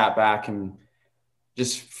like sat back and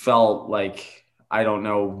just felt like I don't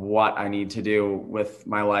know what I need to do with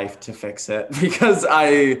my life to fix it, because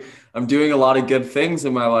I'm doing a lot of good things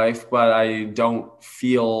in my life, but I don't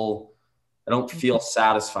feel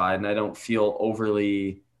satisfied, and I don't feel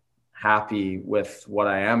overly happy with what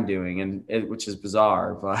I am doing, which is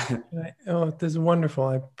bizarre, but Oh, this is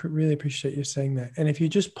wonderful. Really appreciate you saying that. And if you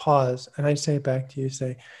just pause and I say it back to you,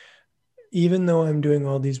 say, even though I'm doing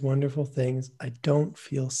all these wonderful things, I don't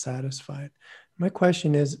feel satisfied. My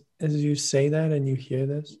question is, as you say that and you hear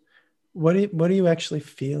this, what do you actually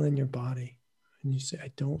feel in your body when you say,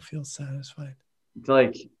 I don't feel satisfied? it's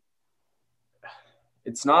like,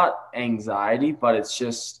 it's not anxiety, but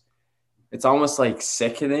it's almost like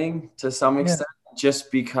sickening to some Yeah. extent.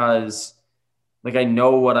 just because like I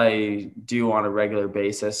know what I do on a regular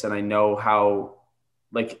basis, and I know how,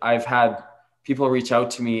 like, I've had people reach out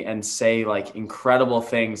to me and say like incredible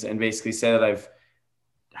things and basically say that I've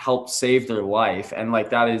helped save their life. And like,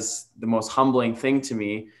 that is the most humbling thing to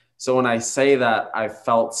me. So when I say that I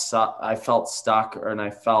felt stuck, or, and I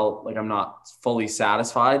felt like I'm not fully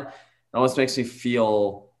satisfied, it almost makes me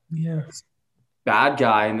feel Yeah. this bad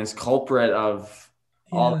guy and this culprit of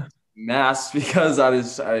all Yeah. mess because that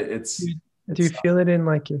is, Do you, do you it's, feel it in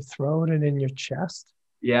like your throat and in your chest?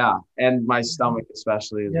 yeah. And my stomach,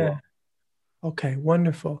 especially as Yeah. well. Okay,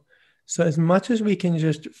 wonderful. So as much as we can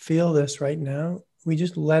just feel this right now, we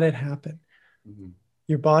just let it happen. Mm-hmm.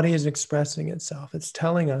 Your body is expressing itself. It's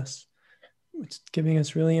telling us, it's giving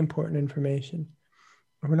us really important information.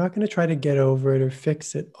 We're not going to try to get over it or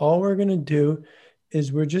fix it. All we're going to do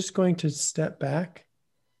is we're just going to step back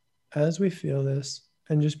as we feel this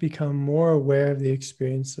and just become more aware of the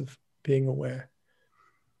experience of being aware.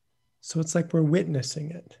 So it's like we're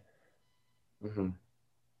witnessing it. Mm-hmm.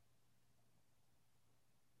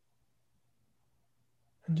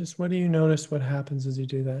 And just what do you notice what happens as you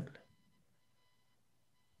do that?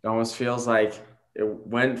 It almost feels like it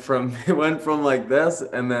went from like this,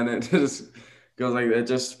 and then it just goes like, it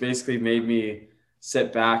just basically made me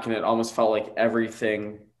sit back, and it almost felt like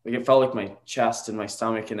everything, like it felt like my chest and my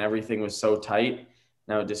stomach and everything was so tight.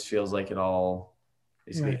 Now it just feels like it all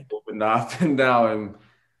basically Right. opened up, and now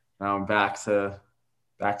I'm back to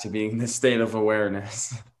being in this state of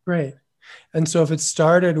awareness. Great. And so if it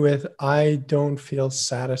started with, I don't feel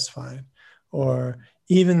satisfied, or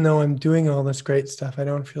even though I'm doing all this great stuff, I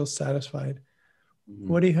don't feel satisfied. Mhm.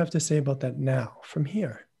 What do you have to say about that now from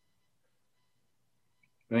here?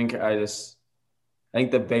 I think I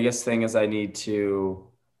think the biggest thing is I need to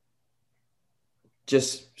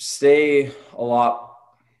just stay a lot,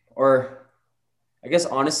 or I guess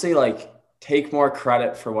honestly, like, take more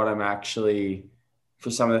credit for what I'm actually,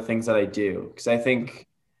 for some of the things that I do. Because I think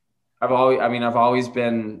I've always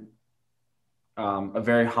been a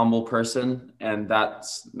very humble person, and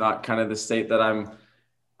that's not kind of the state that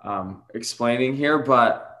I'm explaining here.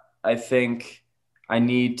 But I think I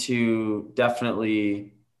need to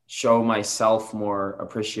definitely show myself more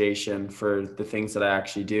appreciation for the things that I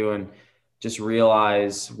actually do, and just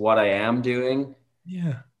realize what I am doing,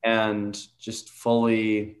 Yeah. and just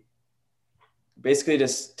fully basically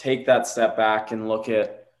just take that step back and look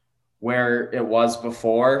at where it was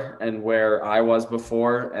before and where I was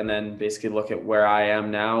before, and then basically look at where I am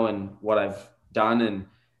now and what I've done and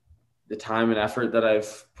the time and effort that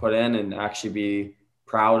I've put in, and actually be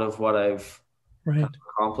proud of what I've Right.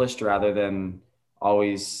 accomplished, rather than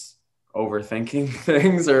always overthinking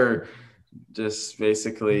things, or just Yeah.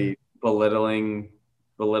 basically belittling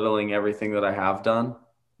everything that I have done.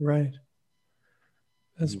 Right.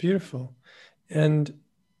 That's Mhm. beautiful. And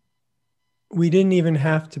we didn't even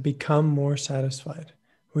have to become more satisfied.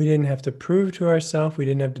 We didn't have to prove to ourselves. We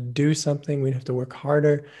didn't have to do something. We didn't have to work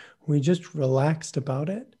harder. We just relaxed about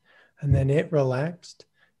it. And then it relaxed.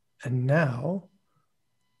 And now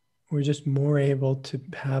we're just more able to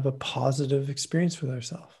have a positive experience with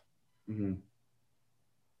ourselves. Mhm.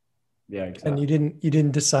 Yeah, And exactly. you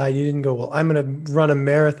didn't decide, you didn't go, well, I'm going to run a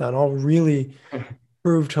marathon. I'll really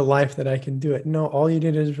prove to life that I can do it. No, all you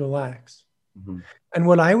did is relax. Mhm. And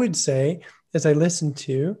what I would say as I listen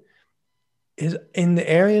to is in the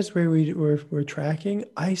areas where we're tracking,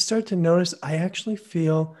 I start to notice I actually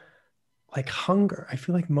feel like hunger. I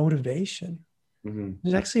feel like motivation. Mhm.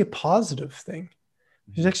 There's actually a positive thing.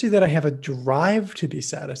 There's Mhm. actually that I have a drive to be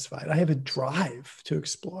satisfied. I have a drive to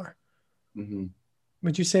explore. Mhm.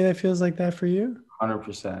 Would you say that feels like that for you?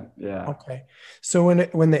 100%. Yeah. Okay. So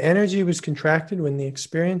when the energy was contracted, when the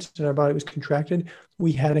experience in our body was contracted,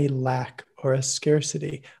 we had a lack or a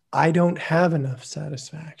scarcity. I don't have enough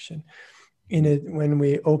satisfaction. In Mhm. it, when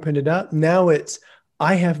we opened it up, now it's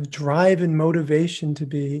I have drive and motivation to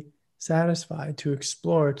be satisfied, to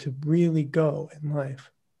explore, to really go in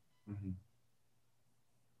life. Mhm.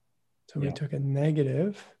 So we Yeah. took a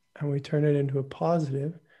negative and we turned it into a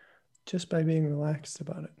positive just by being relaxed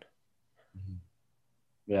about it. Mhm.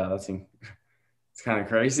 Yeah, it's kind of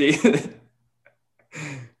crazy.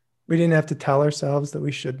 We didn't have to tell ourselves that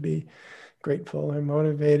we should be grateful or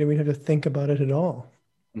motivated. We didn't have to think about it at all.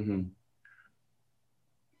 Mhm.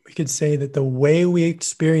 We could say that the way we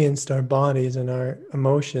experienced our bodies and our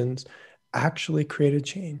emotions actually created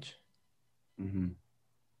change. Mhm.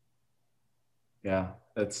 Yeah.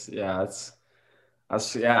 It's kind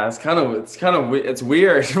of it's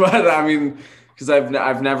weird, but I mean, because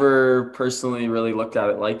I've never personally really looked at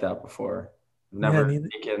it like that before. I've Yeah, never neither,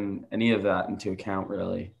 taken any of that into account,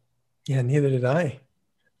 really. Yeah, neither did I.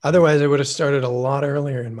 Otherwise, I would have started a lot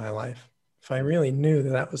earlier in my life. If I really knew that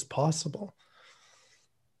that was possible,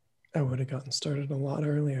 I would have gotten started a lot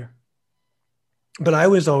earlier. But I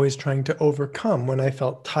was always trying to overcome when I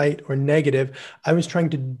felt tight or negative. I was trying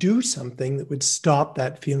to do something that would stop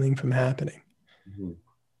that feeling from happening. Mhm.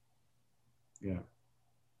 Yeah.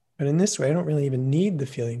 But in this way, I don't really even need the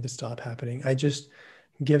feeling to stop happening. I just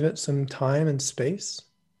give it some time and space.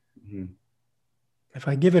 Mhm. If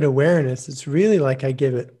I give it awareness, it's really like I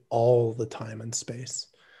give it all the time and space.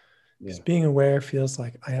 Yeah. Because being aware feels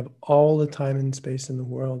like I have all the time and space in the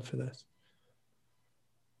world for this.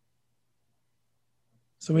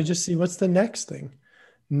 So we Yeah. just see what's the next thing.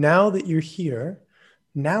 Now that you're here,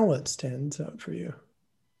 now what stands out for you?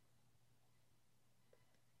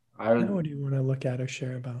 I Now would, what do you want to look at or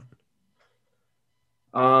share about?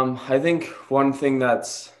 I think one thing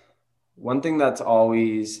that's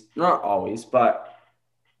always, not always, but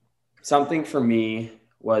something for me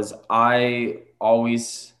was I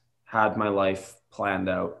always had my life planned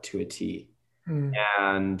out to a T. Mm,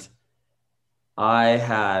 And I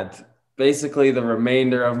had basically the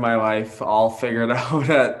remainder of my life all figured out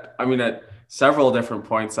at several different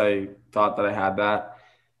points I thought that I had that.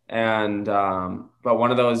 And but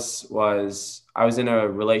one of those was I was in a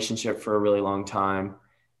relationship for a really long time,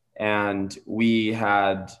 and we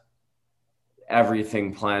had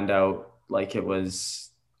everything planned out like it was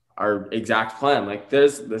our exact plan. Like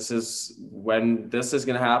this is when this is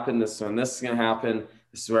gonna happen, this is when this is gonna happen,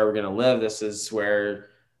 this is where we're gonna live, this is where,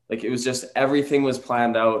 like, it was just everything was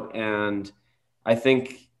planned out. And I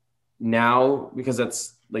think now, because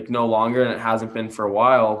it's like no longer and it hasn't been for a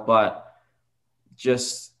while, but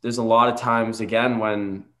just there's a lot of times again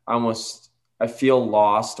when I feel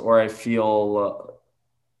lost, or I feel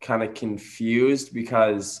kind of confused,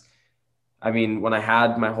 because I mean, when I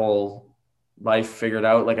had my whole life figured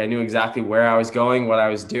out, like I knew exactly where I was going, what I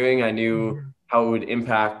was doing, I knew mm, how it would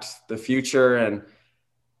impact the future.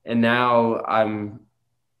 And now I'm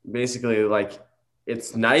basically like,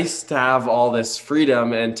 it's nice to have all this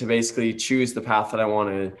freedom and to basically choose the path that I want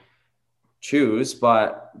to choose.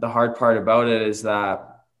 But the hard part about it is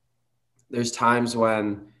that there's times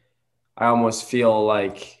when I almost feel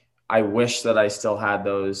like I wish that I still had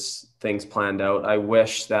those things planned out. I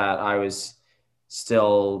wish that I was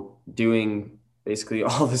still doing basically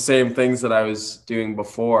all the same things that I was doing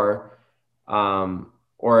before.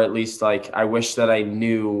 Or at least, like, I wish that I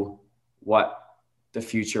knew what the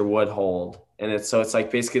future would hold. And it's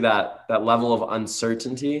like basically that level of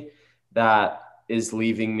uncertainty that is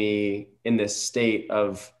leaving me in this state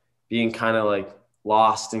of being kind of like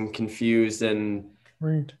lost and confused, and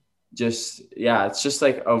right. just, yeah, it's just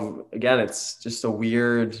like, again, it's just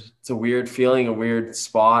it's a weird feeling, a weird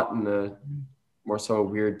spot, and a more so a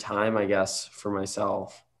weird time, I guess, for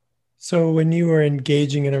myself. So when you were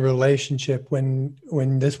engaging in a relationship, when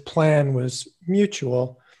this plan was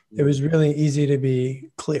mutual, it Mhm. was really easy to be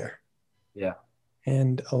clear Yeah.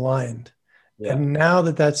 and aligned. Yeah. And now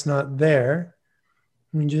that that's not there,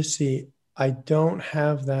 you just see, I don't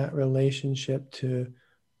have that relationship to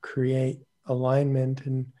create alignment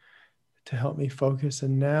and to help me focus.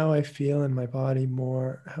 And now I feel in my body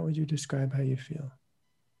more. How would you describe how you feel?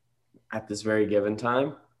 At this very given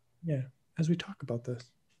time. Yeah, as we talk about this.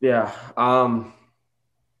 Yeah.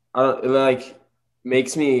 It like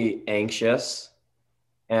makes me anxious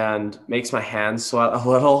and makes my hands sweat a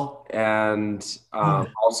little, and Yeah,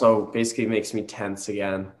 also basically makes me tense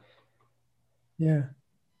again. yeah.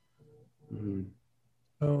 Mhm.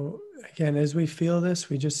 So again, as we feel this,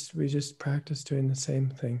 we just practice doing the same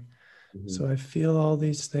thing. Mhm. So I feel all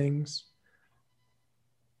these things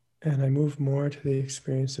and I move more to the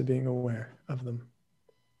experience of being aware of them.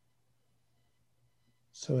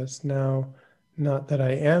 So it's now not that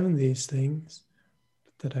I am these things,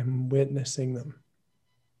 but that I'm witnessing them.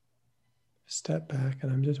 Step back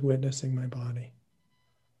and I'm just witnessing my body.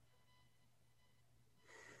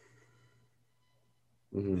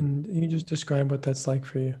 Mhm. And you just describe what that's like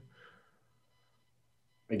for you.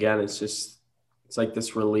 Again, it's like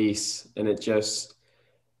this release, and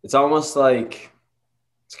it's almost like,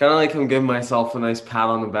 it's kind of like I'm giving myself a nice pat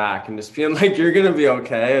on the back and just being like, you're gonna be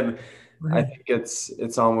okay. And I Right, think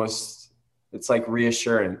it's almost, it's like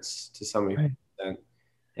reassurance to some right. extent,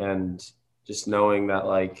 and just knowing that,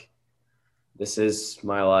 like, this is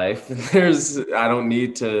my life. I don't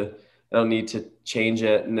need to change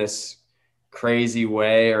it in this crazy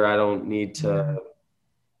way, or I don't need to Yeah,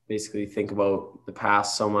 basically think about the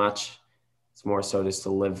past so much. It's more so just to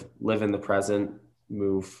live in the present,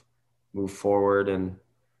 move forward, and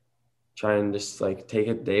try and just like take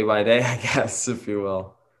it day by day, I guess, if you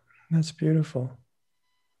will. that's beautiful.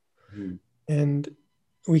 Mhm. And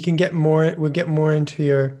we'll get more into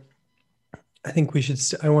your, I think we should,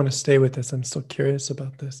 I want to stay with this. I'm still curious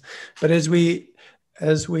about this. But as we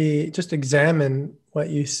just examine what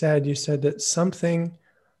you said that something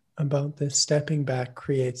about this stepping back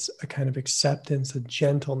creates a kind of acceptance, a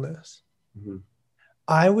gentleness. Mhm.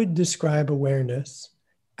 I would describe awareness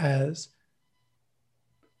as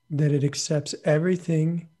that it accepts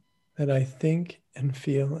everything that I think and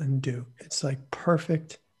feel and do. It's like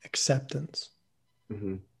perfect acceptance.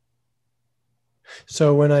 Mhm.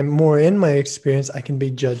 So when I'm more in my experience, I can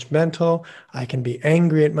be judgmental, I can be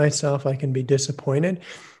angry at myself, I can be disappointed.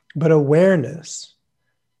 But awareness,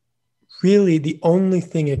 really the only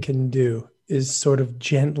thing it can do is sort of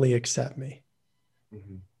gently accept me.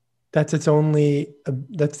 Mhm. That's the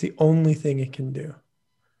only thing it can do.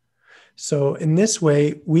 So in this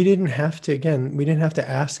way, we didn't have to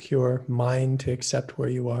ask your mind to accept where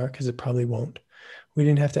you are, because it probably won't. We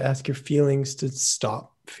didn't have to ask your feelings to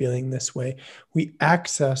stop feeling this way. We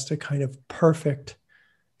accessed a kind of perfect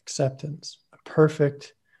acceptance, a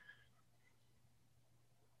perfect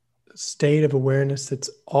state of awareness that's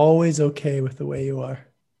always okay with the way you are,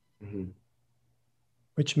 Mhm.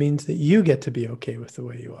 which means that you get to be okay with the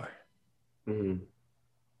way you are, Mhm.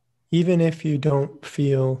 even if you don't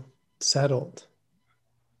feel settled.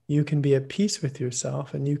 You can be at peace with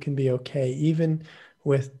yourself and you can be okay even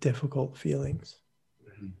with difficult feelings.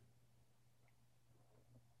 Mhm.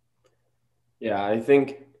 Yeah, I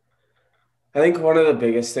think one of the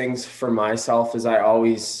biggest things for myself is I've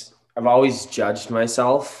always judged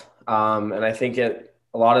myself, and I think a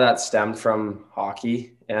lot of that stemmed from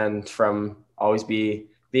hockey and from always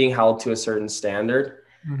being held to a certain standard,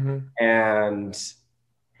 Mm-hmm. and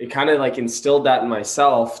it kind of like instilled that in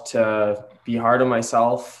myself to be hard on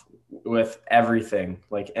myself with everything,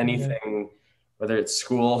 like Yeah, anything, whether it's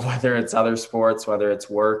school, whether it's other sports, whether it's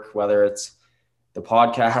work, whether it's the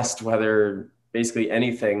podcast, whether basically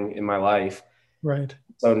anything in my life. right.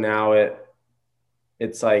 So now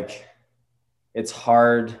it's like it's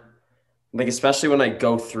hard, like especially when I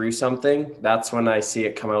go through something, that's when I see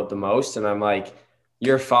it come out the most, and I'm like,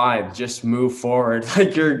 you're fine, just move forward.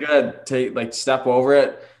 Like you're good. Take like step over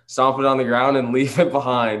it, stomp it on the ground and leave it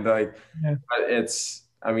behind. Like Yeah. but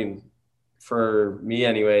I mean, for me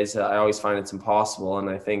anyways, I always find it's impossible, and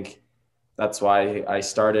I think that's why I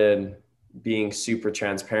started being super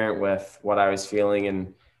transparent with what I was feeling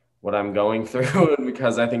and what I'm going through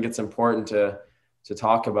because I think it's important to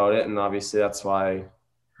talk about it, and obviously that's why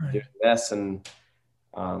I do Right. this. And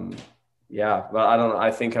um, yeah, but I don't know. I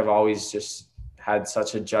think I've always just had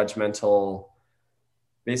such a judgmental,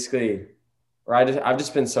 basically, or I've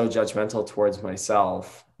just been so judgmental towards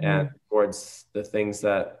myself and Yeah. towards the things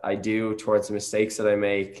that I do, towards the mistakes that I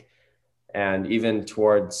make, and even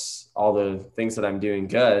towards all the things that I'm doing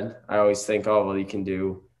good. I always think, oh, well, you can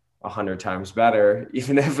do 100 times better,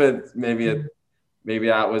 even if maybe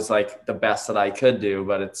that was like the best that I could do.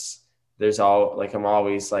 But there's all like I'm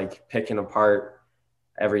always like picking apart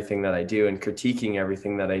everything that I do and critiquing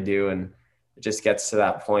everything that I do, and it just gets to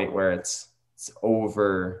that point where it's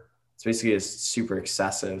over. It's basically it's super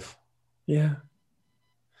excessive. Yeah.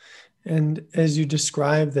 And as you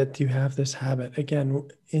describe that you have this habit, again,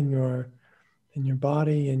 in your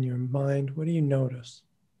body, in your mind, what do you notice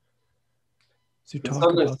as you The talk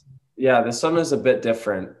sun about is, yeah, the sun is a bit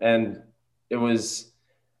different, and it was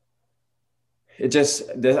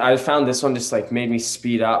I found this one just like made me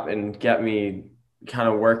speed up and get me kind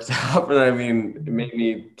of worked up, and I mean it made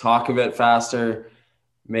me talk a bit faster,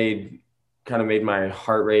 made kind of made my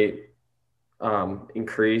heart rate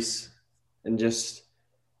increase, and just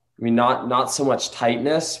I mean not so much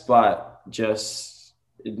tightness, but just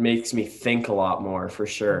it makes me think a lot more for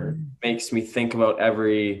sure. It Mhm. makes me think about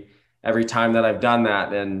every time that I've done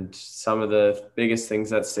that, and some of the biggest things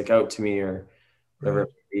that stick out to me or whatever Right.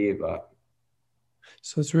 it may be. But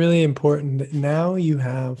So it's really important that now you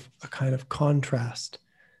have a kind of contrast.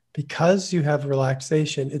 Because you have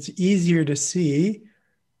relaxation, it's easier to see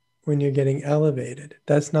when you're getting elevated.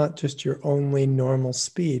 That's not just your only normal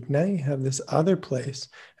speed. Now you have this other place.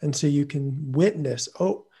 And so you can witness,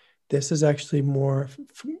 oh, this is actually more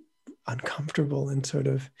uncomfortable and sort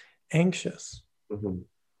of anxious. mhm.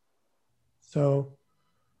 So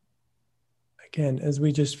again, as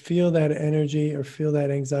we just feel that energy or feel that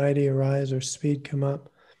anxiety arise or speed come up,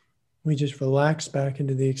 we just relax back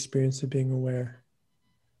into the experience of being aware.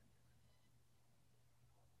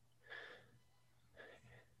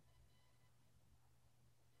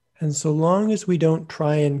 And so long as we don't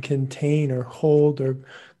try and contain or hold or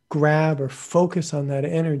grab or focus on that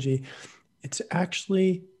energy, it's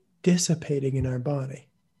actually dissipating in our body.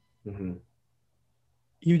 Mhm.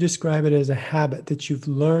 you describe it as a habit that you've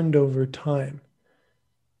learned over time.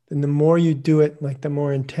 And the more you do it, like the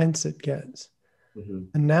more intense it gets. Mm-hmm.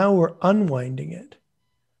 And now we're unwinding it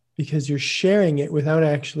because you're sharing it without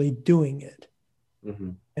actually doing it.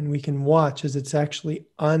 Mm-hmm. And we can watch as it's actually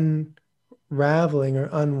unraveling or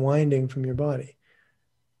unwinding from your body.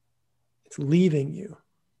 It's leaving you.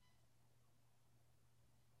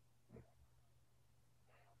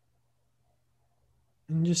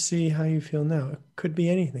 And just see how you feel now. It could be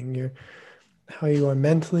anything. How you are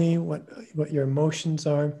mentally, what your emotions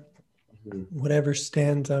are, Mm-hmm. whatever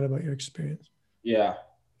stands out about your experience. Yeah.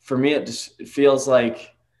 For me, it feels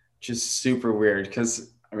like just super weird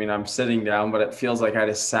because I mean, I'm sitting down, but it feels like I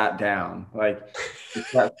just sat down. Like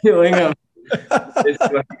that feeling of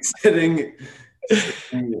it's like sitting,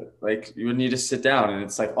 like when you just sit down and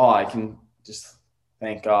it's like, oh, I can just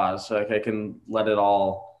thank God. So like I can let it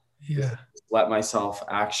all, just Yeah, let myself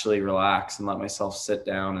actually relax and let myself sit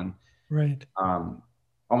down and right.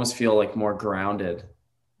 almost feel like more grounded.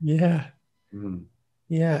 Yeah. Mm-hmm.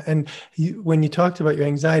 Yeah. And when you talked about your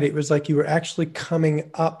anxiety, it was like you were actually coming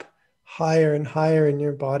up higher and higher in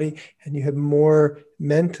your body and you had more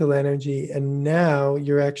mental energy. And now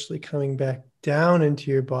you're actually coming back down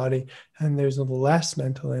into your body and there's less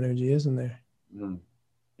mental energy, isn't there? Mm-hmm.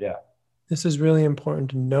 Yeah. This is really important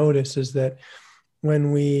to notice is that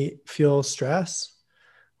when we feel stress,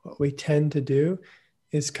 what we tend to do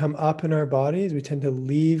is come up in our bodies. We tend to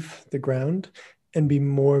leave the ground and be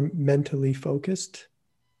more mentally focused.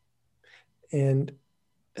 And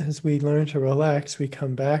as we learn to relax, we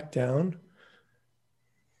come back down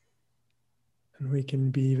and we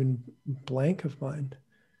can be even blank of mind.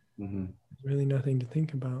 Mm-hmm. There's really nothing to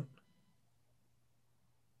think about.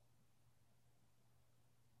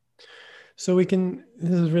 So this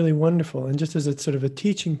is really wonderful. And just as it's sort of a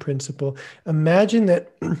teaching principle, imagine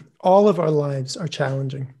that all of our lives are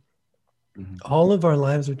challenging. Mm-hmm. All of our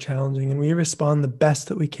lives are challenging, and we respond the best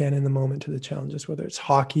that we can in the moment to the challenges, whether it's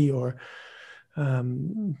hockey or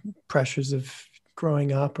pressures of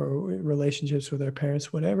growing up or relationships with our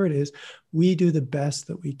parents, whatever it is, we do the best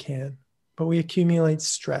that we can. But we accumulate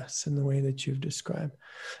stress in the way that you've described.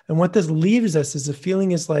 And what this leaves us is the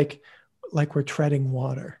feeling is like we're treading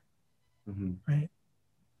water, Mm-hmm. right?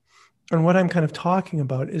 And what I'm kind of talking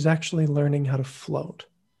about is actually learning how to float.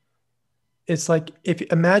 It's like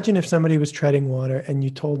imagine if somebody was treading water and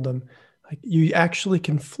you told them like you actually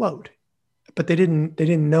can float, but they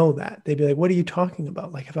didn't know that. They'd be like, what are you talking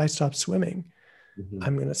about? Like if I stop swimming, Mm-hmm.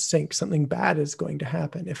 I'm going to sink. Something bad is going to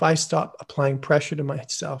happen. If I stop applying pressure to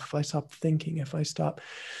myself, if I stop thinking, if I stop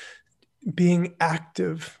being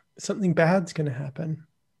active, something bad's going to happen.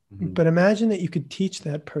 Mm-hmm. But imagine that you could teach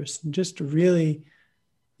that person just really,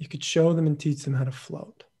 you could show them and teach them how to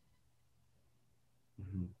float.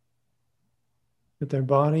 Mm-hmm. That their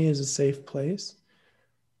body is a safe place.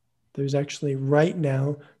 There's actually right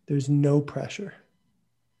now, there's no pressure.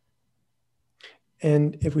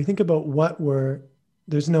 And if we think about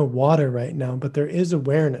there's no water right now, but there is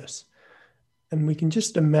awareness. And we can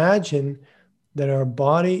just imagine that our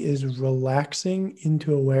body is relaxing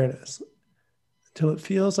into awareness until it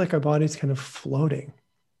feels like our body's kind of floating.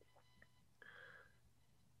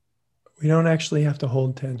 We don't actually have to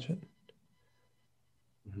hold tension.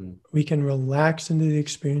 Mm-hmm. We can relax into the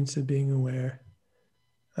experience of being aware.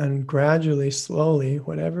 And gradually, slowly,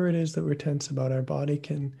 whatever it is that we're tense about, our body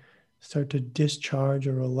can start to discharge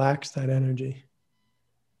or relax that energy.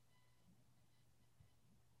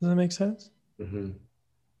 Does that make sense? Mm-hmm.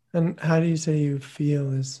 And how do you say you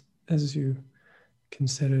feel as you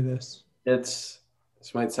consider this? This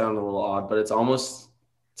might sound a little odd, but it's almost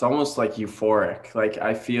like euphoric. Like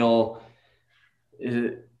I feel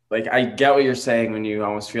it, like I get what you're saying when you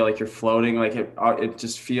almost feel like you're floating. Like it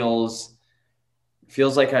just feels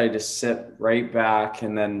like I just sit right back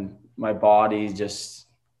and then my body just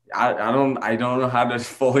I don't know how to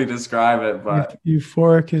fully describe it, but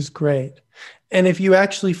Euphoric is great. And if you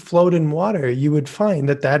actually float in water, you would find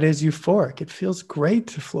that that is euphoric. It feels great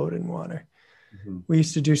to float in water. mm-hmm. I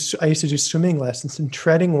used to do swimming lessons, and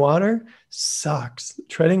treading water sucks.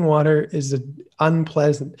 Treading water is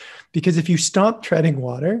unpleasant because if you stop treading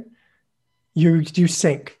water, you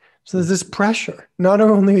sink. So there's this pressure. Not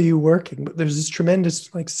only are you working, but there's this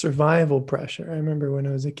tremendous like survival pressure. I remember when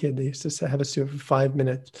I was a kid, they used to have us do it for 5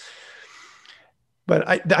 minutes.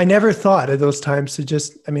 But I never thought at those times to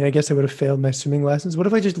just, I mean, I guess I would have failed my swimming lessons. What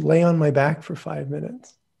if I just lay on my back for 5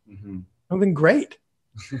 minutes? Mm-hmm. It would have been great.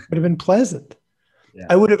 It would have been pleasant. Yeah.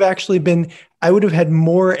 I would have had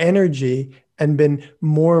more energy and been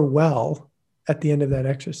more well at the end of that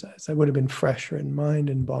exercise. I would have been fresher in mind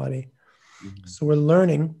and body. Mm-hmm. So we're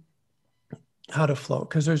learning how to float,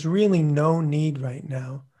 because there's really no need right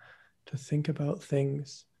now to think about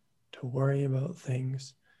things, to worry about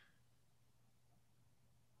things.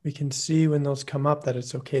 We can see when those come up that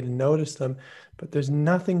it's okay to notice them, but there's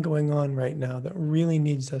nothing going on right now that really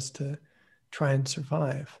needs us to try and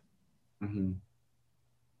survive. Mm-hmm.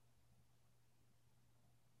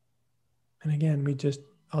 And again,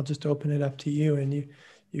 I'll just open it up to you, and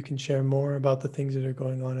you can share more about the things that are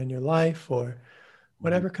going on in your life or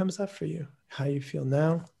whatever comes up for you, how you feel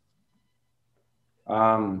now.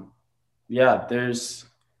 Yeah, there's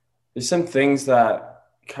some things that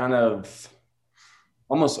kind of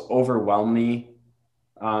almost overwhelm me,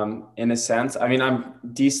 in a sense. I mean, I'm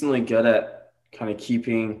decently good at kind of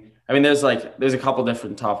keeping, I mean, there's a couple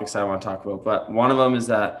different topics I want to talk about, but one of them is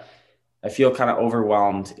that I feel kind of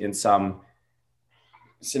overwhelmed in some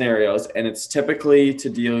scenarios, and it's typically to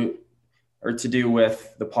do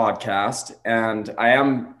with the podcast. And I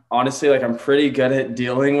am honestly, like, I'm pretty good at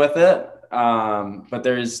dealing with it. But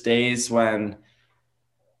there's days when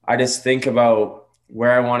I just think about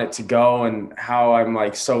where I want it to go and how I'm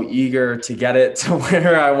like so eager to get it to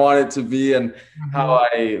where I want it to be, and how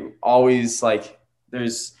I always like,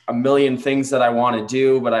 there's a million things that I want to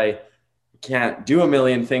do, but I can't do a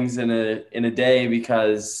million things in a day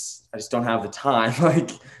because I just don't have the time.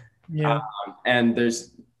 Like, Yeah. and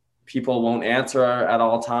there's people won't answer at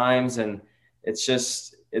all times, and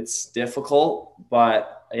it's difficult.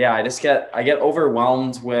 But yeah, I get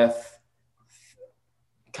overwhelmed with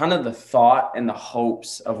kind of the thought and the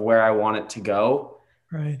hopes of where I want it to go.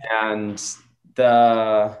 Right. And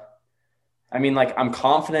the I mean, like, I'm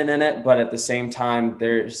confident in it, but at the same time,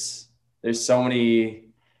 there's so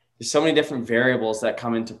many different variables that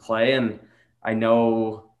come into play, and I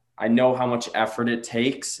know how much effort it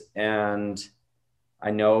takes, and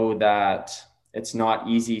I know that it's not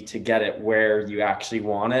easy to get it where you actually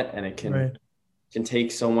want it, and it can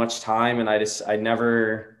take so much time. And I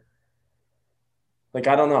never, like,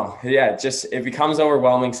 I don't know. Yeah, it becomes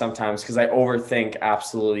overwhelming sometimes because I overthink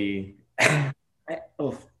absolutely.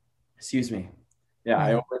 Oh, excuse me. Yeah,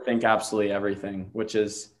 I overthink absolutely everything, which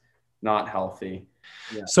is not healthy.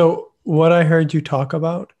 Yeah. So what I heard you talk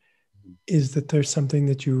about is that there's something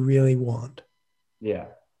that you really want. Yeah.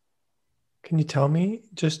 Can you tell me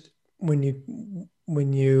just when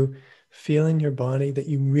you feel in your body that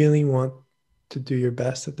you really want to do your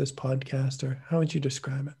best at this podcast, or how would you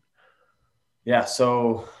describe it? Yeah.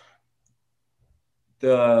 So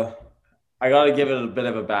I got to give it a bit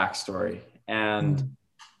of a backstory. And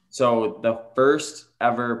so the first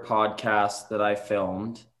ever podcast that I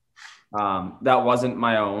filmed, that wasn't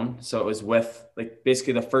my own. So it was with, like,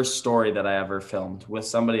 basically the first story that I ever filmed with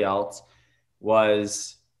somebody else. It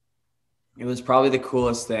was probably the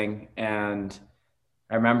coolest thing. And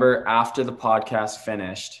I remember after the podcast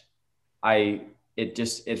finished,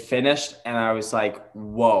 it finished, and I was like,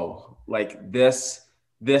 whoa, like, this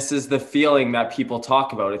is the feeling that people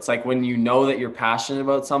talk about. It's like when you know that you're passionate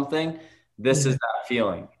about something, this is that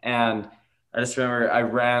feeling. And I just remember I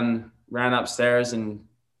ran upstairs and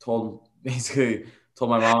told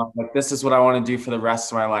my mom, like, this is what I want to do for the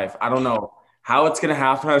rest of my life. I don't know how it's going to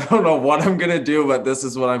happen. I don't know what I'm going to do, but this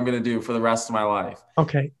is what I'm going to do for the rest of my life.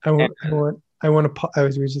 Okay. I want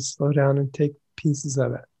to, we just slow down and take pieces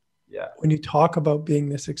of it. Yeah. When you talk about being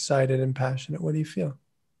this excited and passionate, what do you feel?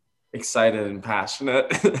 Excited and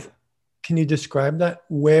passionate. Can you describe that?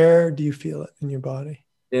 Where do you feel it in your body?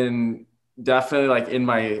 Definitely like in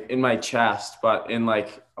my chest, but in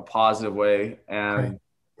like a positive way. And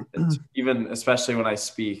it's even, especially when I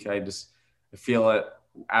speak, I feel it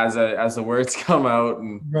as the words come out.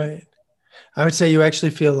 And right. I would say you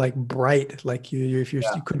actually feel like bright, like you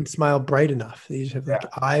couldn't smile bright enough. You just have like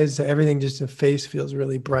eyes, everything, just the face feels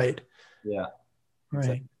really bright. Yeah. Right.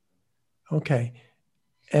 Exactly. Okay.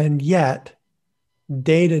 And yet,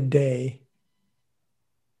 day to day,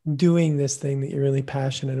 doing this thing that you're really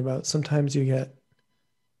passionate about, sometimes you get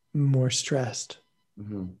more stressed.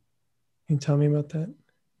 Mm-hmm. Can you tell me about that?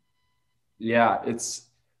 Yeah, it's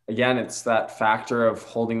that factor of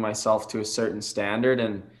holding myself to a certain standard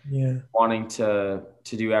and wanting to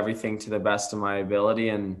do everything to the best of my ability,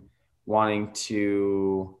 and wanting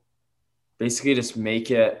to basically just make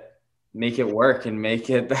it work, and make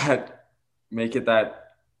it that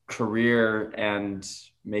career, and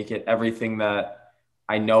make it everything that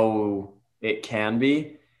I know it can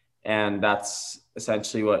be. And that's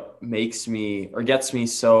essentially what makes me, or gets me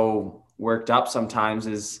so worked up sometimes,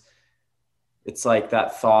 is it's like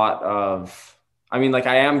that thought of, I mean, like,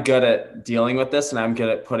 I am good at dealing with this and I'm good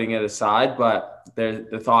at putting it aside, but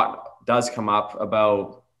the thought does come up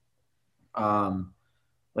about,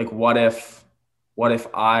 like, what if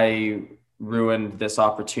I ruined this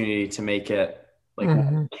opportunity to make it like what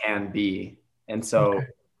Hmm. it can be. And so, Okay.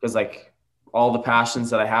 because like all the passions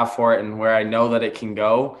that I have for it and where I know that it can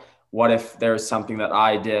go, what if there's something that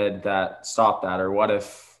I did that stopped that? Or what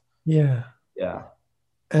if, Yeah. yeah,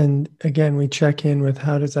 And again, we check in with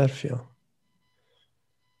how does that feel?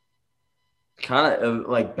 kind of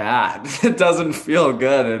like bad. It doesn't feel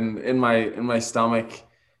good in my stomach,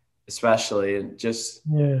 especially. It just,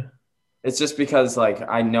 Yeah. it's just because like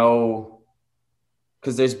I know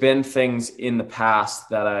because there's been things in the past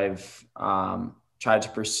that I've tried to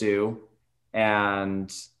pursue,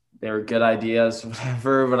 and they were good ideas,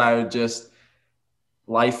 whatever. But I would just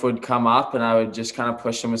life would come up, and I would just kind of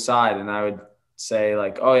push them aside, and I would say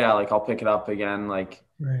like, "Oh yeah, like I'll pick it up again, like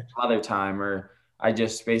Right. other time," or I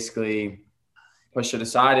just basically push it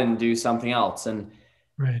aside and do something else. And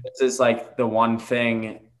Right. this is like the one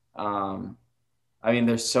thing. Um, I mean,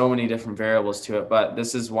 there's so many different variables to it, but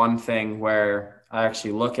this is one thing where I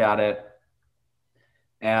actually look at it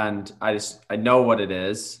and I know what it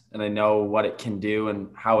is and I know what it can do and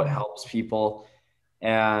how it Right. helps people.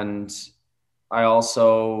 And I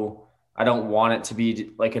also I don't want it to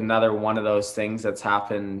be like another one of those things that's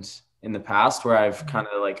happened in the past where I've kind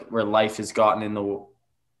of like where life has gotten in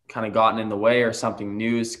the way or something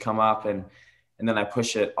new has come up and then I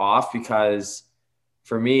push it off because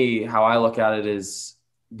for me, how I look at it is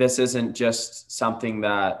this isn't just something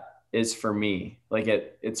that is for me. Like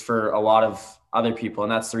it's for a lot of other people.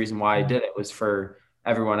 And that's the reason why I Right. did it was for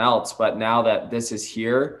everyone else. But now that this is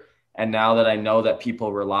here and now that I know that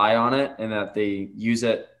people rely on it and that they use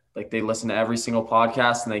it, like they listen to every single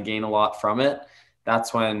podcast and they gain a lot from it,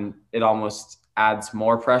 that's when it almost adds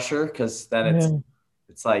more pressure because then Yeah.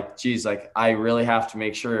 it's like, geez, like I really have to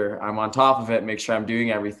make sure I'm on top of it, make sure I'm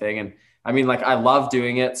doing everything. And I mean, like I love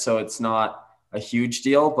doing it, so it's not a huge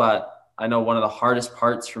deal. But I know one of the hardest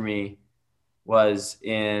parts for me was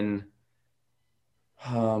in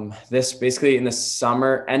this basically in the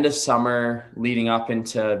summer, end of summer, leading up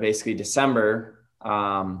into basically December.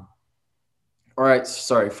 All right,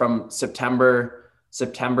 sorry, from September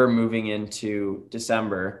moving into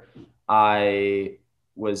December, I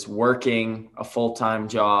was working a full-time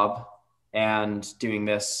job and doing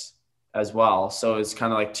this as well. So it's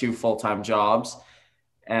kind of like two full-time jobs,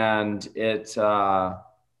 and it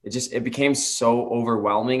became so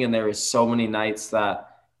overwhelming, and there was so many nights that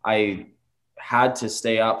I had to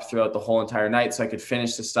stay up throughout the whole entire night so I could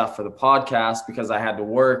finish the stuff for the podcast because I had to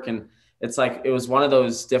work, and it's like it was one of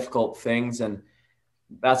those difficult things. And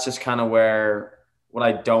that's just kind of where what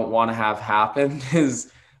I don't want to have happen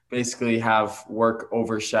is basically have work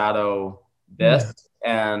overshadow this.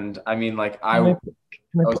 Yeah. And I mean, like Can I,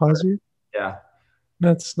 can I oh, pause sorry. you? Yeah,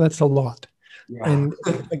 That's a lot. yeah, And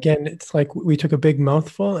again, it's like we took a big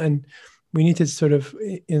mouthful and we need to sort of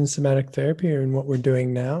in somatic therapy or in what we're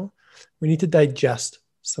doing now, we need to digest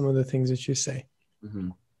some of the things that you say. hmm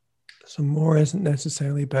So more isn't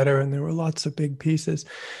necessarily better. And there were lots of big pieces.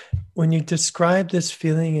 When you describe this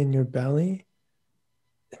feeling in your belly,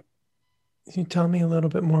 can you tell me a little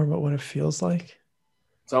bit more about what it feels like?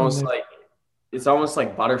 it's When almost the like it's almost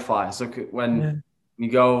like butterflies. Look yeah, when you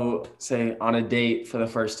go say on a date for the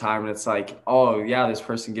first time and it's like, oh yeah, this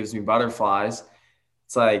person gives me butterflies.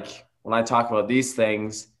 It's like when I talk about these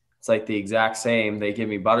things, it's like the exact same. They give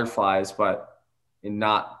me butterflies, but in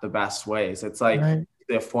not the best ways. It's like right,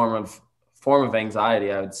 a form of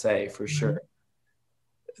anxiety, I would say for sure. right.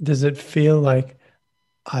 Does it feel like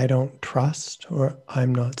I don't trust or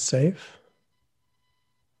I'm not safe?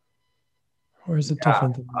 Or is it Yeah,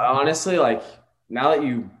 different than that? honestly, like now that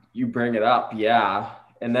you bring it up, yeah,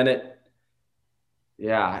 and then it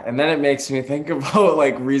makes me think about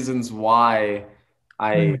like reasons why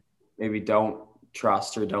I Right. maybe don't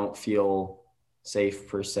trust or don't feel safe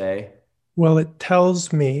per se. Well, it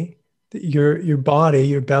tells me that your body,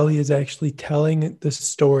 your belly is actually telling the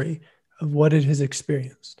story of what it has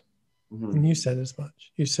experienced. And Mhm. you said as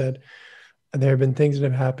much. You said there have been things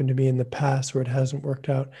that have happened to me in the past where it hasn't worked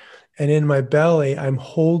out. And in my belly, I'm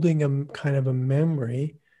holding a kind of a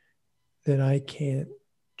memory that I can't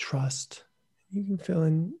trust. You can fill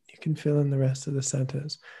in the rest of the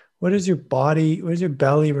sentence. What does your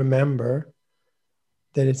belly remember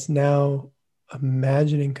that it's now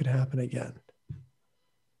imagining could happen again?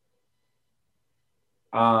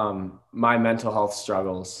 My mental health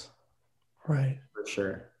struggles Right, for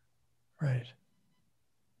sure. right.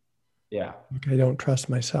 Yeah, Like I don't trust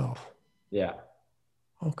myself. yeah.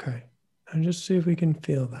 Okay. And just see if we can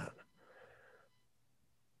feel that.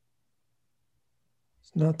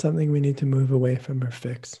 It's not something we need to move away from or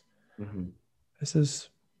fix. hmm This is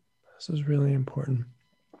this is really important.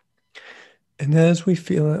 And as we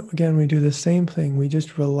feel it, again, we do the same thing. We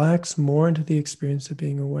just relax more into the experience of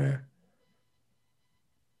being aware.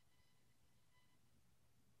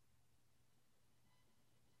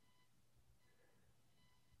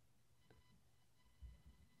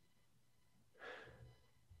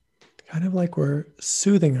 Kind of like we're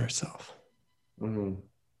soothing ourselves. Mm-hmm.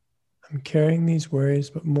 I'm carrying these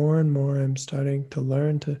worries, but more and more I'm starting to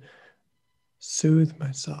learn to soothe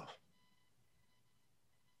myself.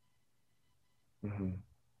 Mm-hmm.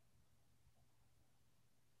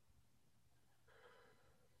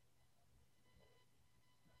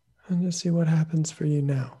 And just see what happens for you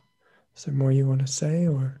now. Is there more you want to say,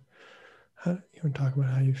 or you want to talk about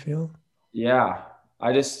how you feel? Yeah,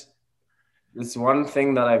 I just, it's one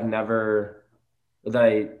thing that I've never,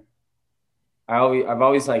 that I've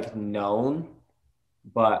always like known,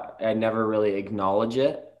 but I never really acknowledge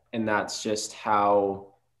it. And that's just how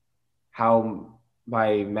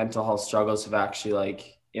my mental health struggles have actually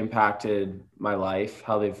like impacted my life,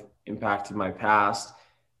 how they've impacted my past.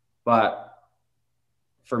 But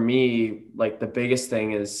for me, like the biggest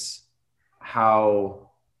thing is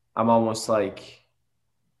how I'm almost like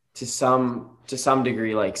to some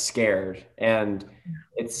degree like scared. And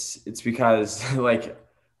it's because like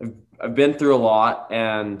I've been through a lot,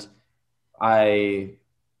 and I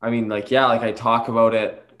I mean like yeah, like I talk about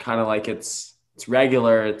it kind of like it's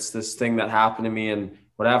regular. It's this thing that happened to me and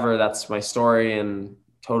whatever, that's my story, and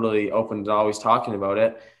totally open to always talking about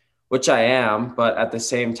it, which I am, but at the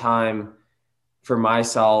same time for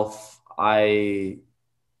myself, I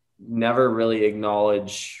never really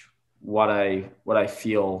acknowledge what I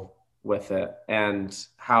feel with it, and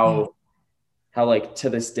Yeah. how like to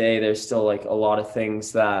this day there's still like a lot of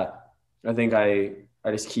things that I think I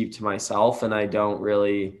just keep to myself and I don't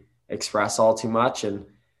really express all too much. And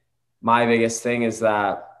my biggest thing is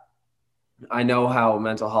that I know how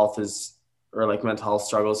mental health is, or like mental health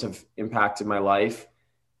struggles have impacted my life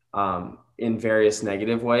in various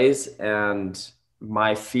negative ways. And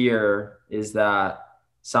my fear is that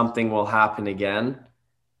something will happen again,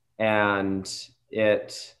 and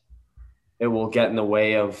it it will get in the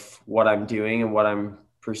way of what I'm doing and what I'm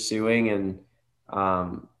pursuing, and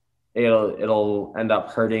um, it'll end up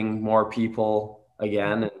hurting more people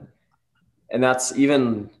again, and that's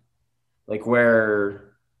even like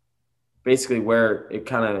where it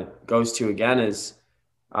kind of goes to again is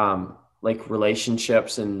like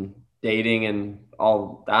relationships and dating and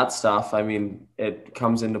all that stuff. I mean, it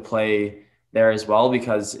comes into play there as well,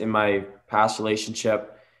 because in my past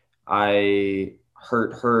relationship, I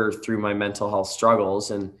hurt her through my mental health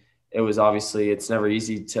struggles. And it was obviously, it's never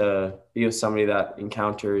easy to be with somebody that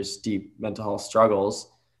encounters deep mental health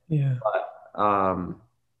struggles. Yeah. But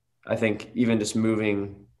I think even just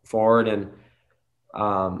moving forward, and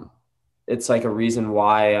um, it's like a reason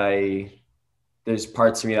why there's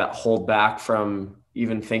parts of me that hold back from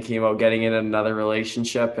even thinking about getting in another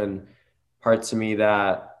relationship, and parts of me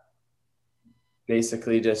that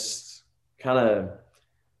basically just kind of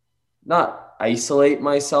not isolate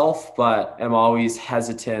myself, but am always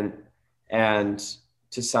hesitant and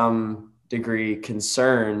to some degree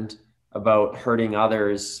concerned about hurting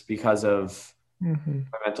others because of Mm-hmm.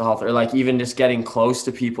 my mental health, or like even just getting close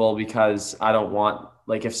to people, because I don't want,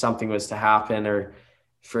 like if something was to happen or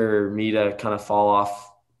for me to kind of fall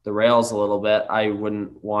off the rails a little bit, I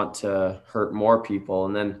wouldn't want to hurt more people.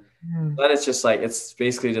 And then it's just like it's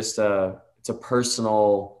basically just it's a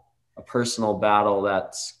personal battle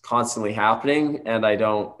that's constantly happening, and I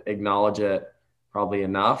don't acknowledge it probably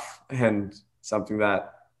enough, and something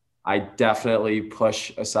that I definitely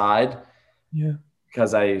push aside, Yeah.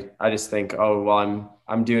 because I just think, oh well,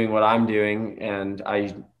 I'm doing what I'm doing, and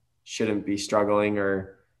I shouldn't be struggling,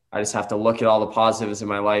 or I just have to look at all the positives in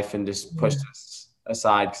my life and just push Yeah. this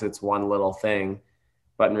aside because it's one little thing.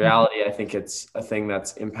 But in reality, I think it's a thing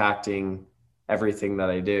that's impacting everything that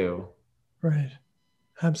I do. Right.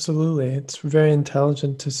 Absolutely. It's very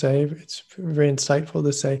intelligent to say, it's very insightful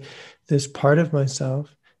to say, this part of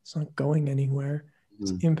myself is not going anywhere.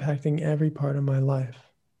 It's Mhm. impacting every part of my life.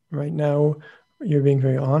 Right now, you're being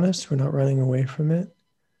very honest. We're not running away from it.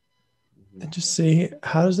 And just see,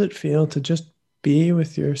 how does it feel to just be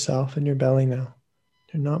with yourself in your belly now?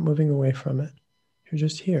 You're not moving away from it. You're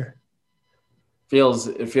just here.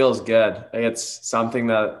 It feels good. Like it's something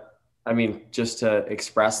that, I mean, just to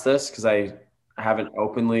express this, because I haven't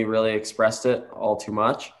openly really expressed it all too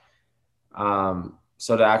much.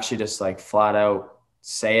 So to actually just like flat out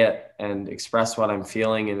say it and express what I'm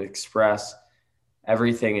feeling and express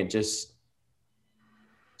everything, it just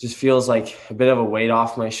feels like a bit of a weight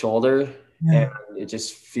off my shoulder, and Yeah. it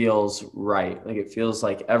just feels right. Like it feels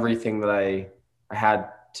like everything that I had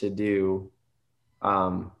to do.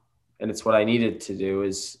 Um, and it's what I needed to do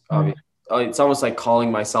is Right. it's almost like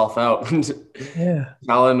calling myself out and Yeah.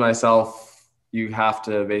 telling myself you have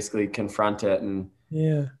to basically confront it and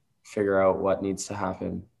Yeah. figure out what needs to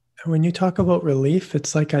happen. And when you talk about relief,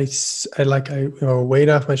 it's like weight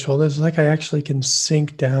off my shoulders. It's like I actually can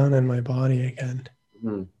sink down in my body again.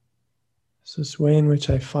 Hmm. It's this way in which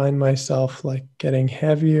I find myself like getting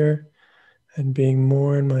heavier and being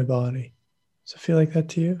more in my body. Does it feel like that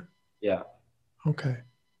to you? Yeah. Okay.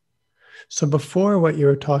 So before what you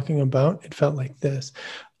were talking about, it felt like this.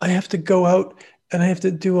 I have to go out and I have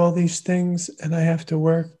to do all these things and I have to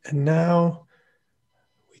work. And now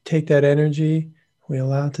we take that energy, we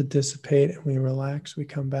allow it to dissipate and we relax. We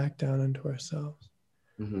come back down into ourselves.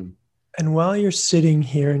 Mm-hmm. And while you're sitting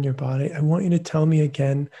here in your body, I want you to tell me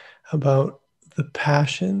again about the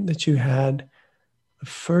passion that you had the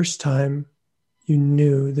first time you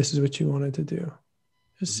knew this is what you wanted to do.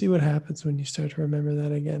 Just see what happens when you start to remember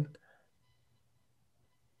that again.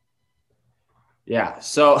 Yeah.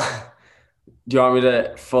 So do you want me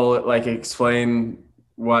to explain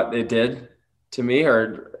what it did to me,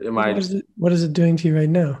 or am I just, What is it doing to you right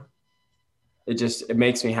now? it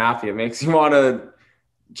makes me happy. It makes me want to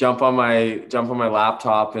jump on my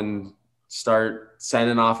laptop and start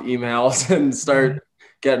sending off emails and Right. start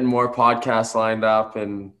getting more podcasts lined up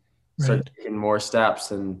and start Right. taking more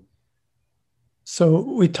steps. And So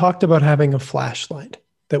we talked about having a flashlight,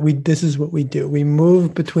 that this is what we do. We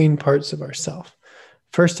move between parts of ourself.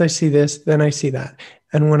 First I see this, then I see that.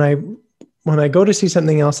 And when I go to see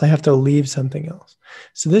something else, I have to leave something else.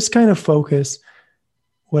 So this kind of focus,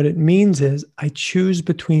 what it means is I choose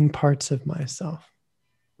between parts of myself.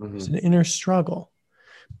 It's mhm, an inner struggle.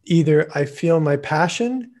 Either I feel my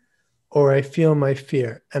passion or I feel my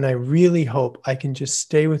fear. And I really hope I can just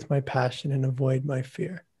stay with my passion and avoid my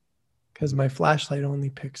fear, because my flashlight only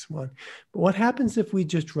picks one. But what happens if we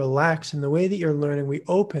just relax in the way that you're learning? We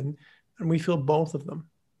open and we feel both of them.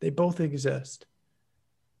 They both exist.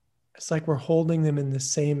 It's like we're holding them in the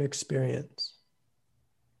same experience.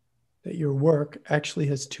 That your work actually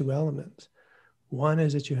has two elements. One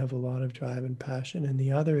is that you have a lot of drive and passion, and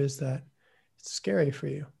the other is that it's scary for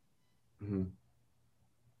you. mhm.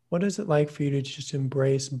 What is it like for you to just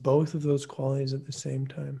embrace both of those qualities at the same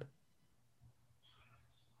time?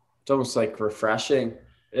 It's almost like refreshing.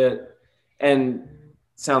 It and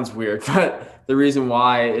sounds weird, but the reason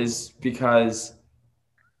why is because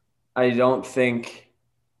I don't think,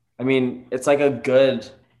 I mean, it's like a good,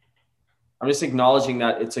 I'm just acknowledging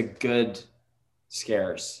that it's a good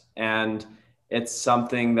scares. And it's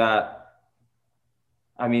something that,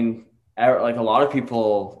 I mean, like a lot of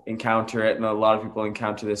people encounter it and a lot of people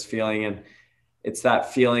encounter this feeling. And it's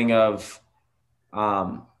that feeling of,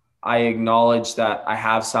 um, I acknowledge that I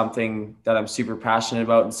have something that I'm super passionate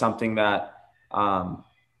about and something that um,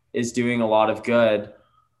 is doing a lot of good.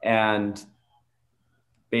 And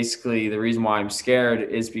basically, the reason why I'm scared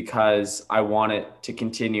is because I want it to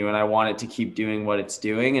continue and I want it to keep doing what it's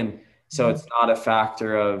doing. And so it's not a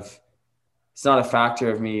factor of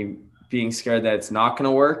me being scared that it's not going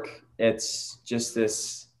to work. It's just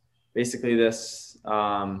basically this,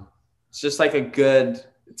 it's just like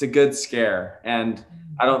it's a good scare. And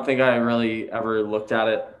I don't think I really ever looked at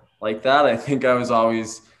it like that. I think I was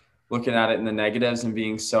always looking at it in the negatives and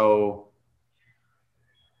being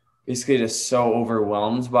basically just so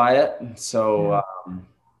overwhelmed by it. And so, Yeah.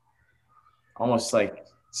 almost like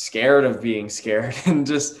scared of being scared and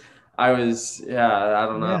I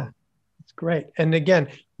don't know. Yeah. It's great. And again,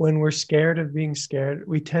 when we're scared of being scared,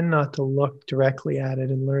 we tend not to look directly at it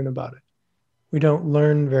and learn about it. We don't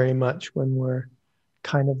learn very much when we're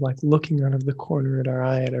kind of like looking out of the corner at our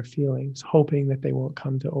eye at our feelings, hoping that they won't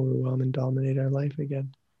come to overwhelm and dominate our life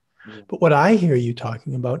again. Mhm. But what I hear you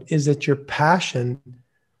talking about is that your passion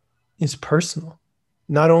is personal.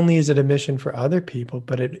 Not only is it a mission for other people,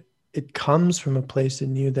 but it comes from a place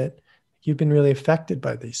in you that you've been really affected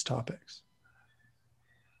by these topics.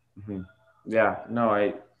 Mhm. Yeah, no,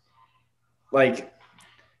 I like,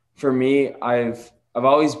 for me, I've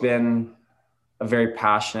always been a very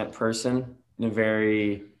passionate person and a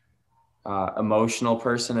very emotional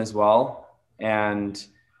person as well. And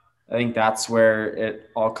I think that's where it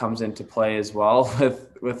all comes into play as well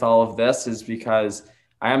with all of this, is because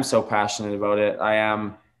I am so passionate about it. I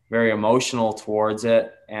am very emotional towards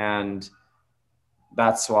it, and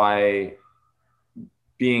that's why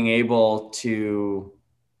being able to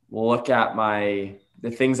look at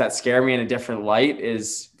the things that scare me in a different light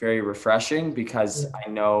is very refreshing, because Yeah.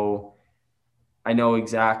 I know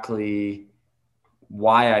exactly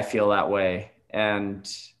why I feel that way, and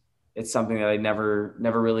it's something that I never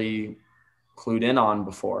really clued in on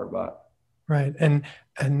before. But Right.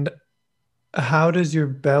 And how does your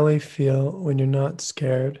belly feel when you're not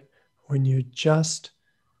scared, when you're just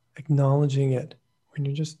acknowledging it, when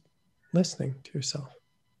you're just listening to yourself?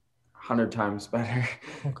 100 times better.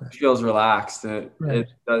 Okay. It feels relaxed. Right.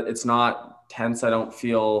 It's not tense. I don't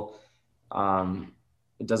feel,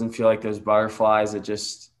 it doesn't feel like there's butterflies.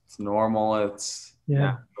 It's normal. It's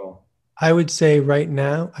Yeah. natural. I would say right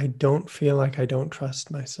now, I don't feel like I don't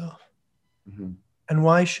trust myself. Mm-hmm. And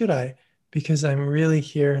why should I? Because I'm really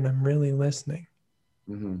here and I'm really listening,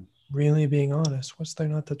 Mm-hmm. really being honest. What's there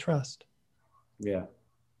not to trust? Yeah.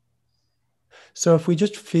 So if we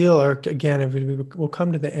just feel, or again, if we'll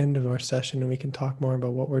come to the end of our session and we can talk more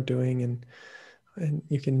about what we're doing, and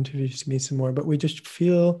you can introduce me some more, but we just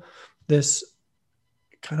feel this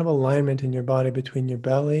kind of alignment in your body between your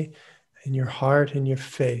belly and your heart and your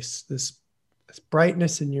face, this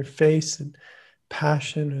brightness in your face and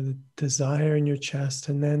passion or the desire in your chest,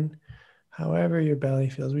 and then however your belly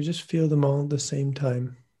feels, we just feel them all at the same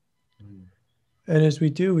time. Mm-hmm. And as we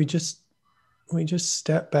do, we just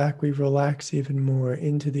step back, we relax even more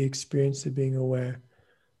into the experience of being aware.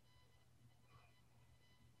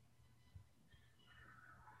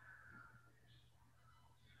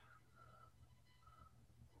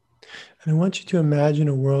 And I want you to imagine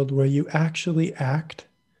a world where you actually act,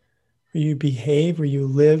 where you behave, where you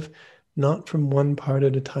live not from one part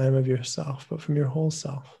at a time of yourself, but from your whole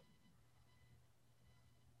self.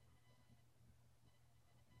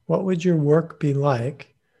 What would your work be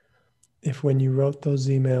like if, when you wrote those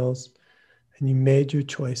emails and you made your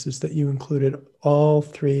choices, that you included all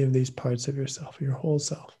three of these parts of yourself, your whole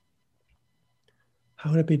self?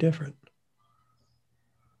 How would it be different?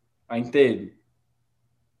 I think they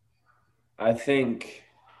I think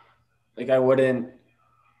like I wouldn't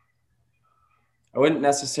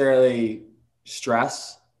necessarily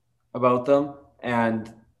stress about them.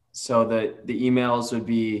 And so the emails would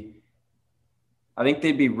be, I think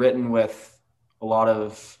they'd be written with a lot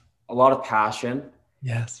of passion,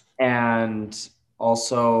 Yes. and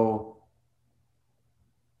also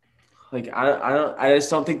like I just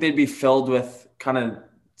don't think they'd be filled with kind of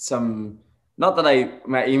some, not that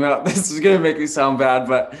my email this is gonna make me sound bad,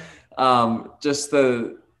 but just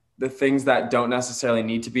the things that don't necessarily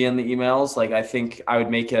need to be in the emails. Like I think I would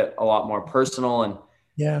make it a lot more personal, and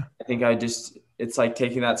Yeah. I think it's like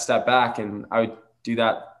taking that step back, and I would do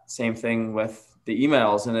that same thing with the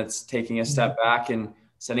emails, and it's taking a Mhm. step back and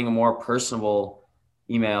sending a more personable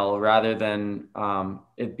email rather than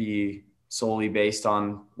it be solely based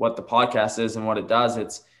on what the podcast is and what it does.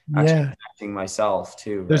 It's actually Yeah. connecting myself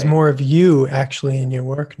too, There's right? more of you actually in your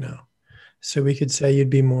work now. So we could say you'd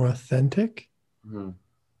be more authentic. Mm-hmm.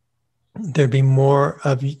 There'd be more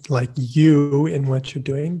of like you in what you're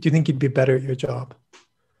doing. Do you think you'd be better at your job?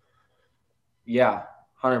 Yeah,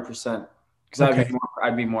 100%. Because Okay.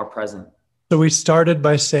 I'd be more present. So we started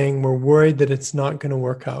by saying we're worried that it's not going to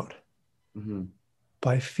work out. Mm-hmm.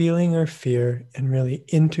 By feeling our fear and really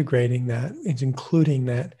integrating that and including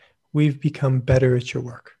that, we've become better at your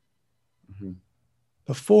work. Mm-hmm.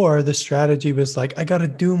 Before, the strategy was like, I got to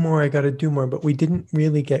do more, I got to do more, but we weren't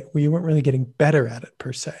really getting better at it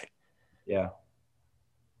per se. Yeah.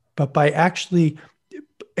 But by actually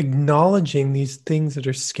acknowledging these things that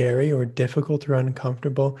are scary or difficult or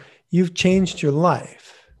uncomfortable, you've changed your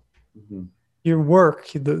life. Mm-hmm. Your work,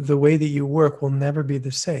 the way that you work will never be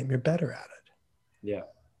the same. You're better at it. Yeah.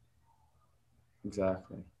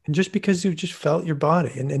 Exactly. And just because you just felt your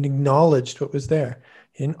body and acknowledged what was there,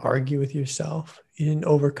 you didn't argue with yourself, you didn't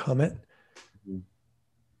overcome it. Mm-hmm.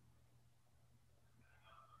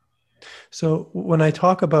 So when I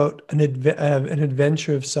talk about an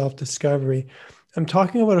adventure of self-discovery, I'm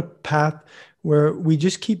talking about a path where we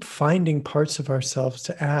just keep finding parts of ourselves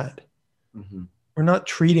to add. Mm-hmm. We're not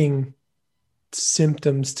treating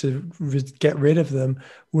symptoms to get rid of them.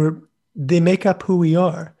 They make up who we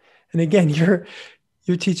are. And again, you're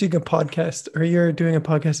teaching a podcast or you're doing a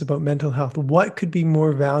podcast about mental health. What could be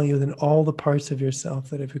more value than all the parts of yourself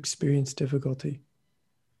that have experienced difficulty?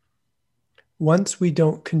 Once we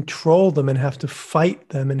don't control them and have to fight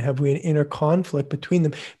them and have an inner conflict between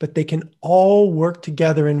them, but they can all work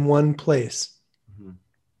together in one place. Mm-hmm.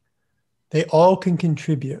 They all can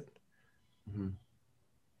contribute. Mm-hmm.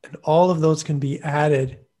 And all of those can be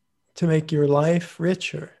added to make your life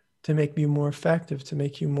richer, to make you more effective, to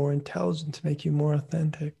make you more intelligent, to make you more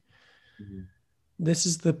authentic. Mm-hmm. This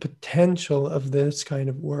is the potential of this kind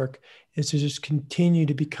of work, is to just continue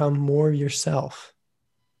to become more yourself,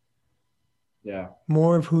 Yeah.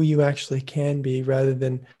 more of who you actually can be rather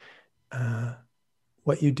than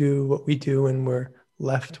what we do when we're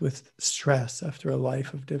left with stress after a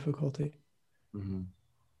life of difficulty. Mm-hmm.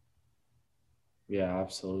 Yeah,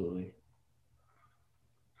 absolutely.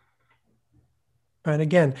 And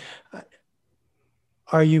again,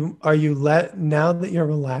 are you let now that you're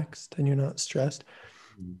relaxed and you're not stressed,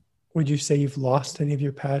 Mhm. would you say you've lost any of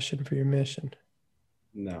your passion for your mission?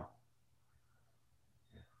 No,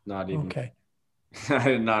 not even, Okay.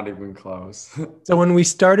 not even close. So when we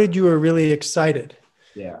started, you were really excited,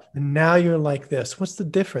 Yeah, and now you're like this. What's the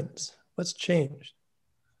difference? What's changed?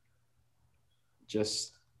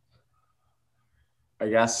 just, I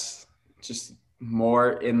guess, just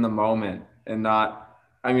more in the moment and not,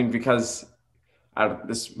 I mean, because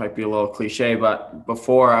this might be a little cliche, but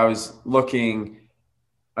before I was looking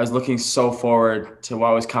so forward to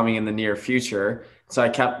what was coming in the near future. So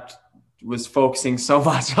was focusing so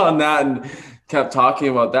much on that and kept talking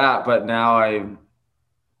about that. But now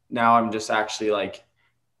I'm just actually like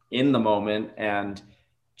in the moment and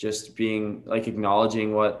just being like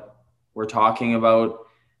acknowledging what we're talking about,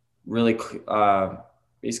 really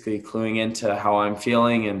basically cluing into how I'm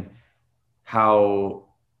feeling and how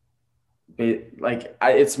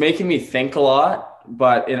it's making me think a lot,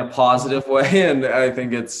 but in a positive way. And I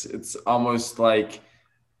think it's almost like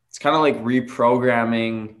it's kind of like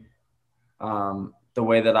reprogramming the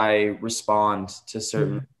way that I respond to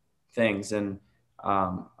certain Yeah. things. And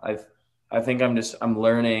I think I'm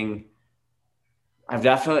learning.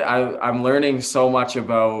 I'm learning so much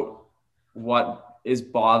about what is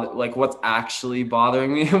what's actually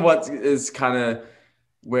bothering me and what is kind of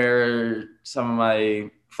where some of my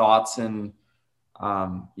thoughts and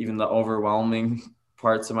even the overwhelming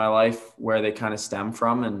parts of my life where they kind of stem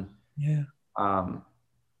from. And Yeah. um,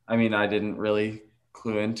 I mean, I didn't really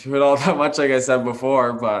clue into it all that much, like I said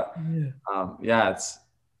before, but Yeah. yeah,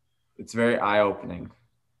 it's very eye opening.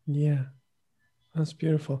 Yeah. That's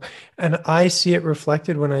beautiful. And I see it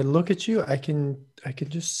reflected when I look at you. I can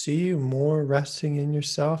just see you more resting in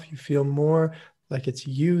yourself. You feel more like it's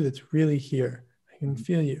you that's really here. I can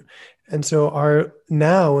feel you. And so our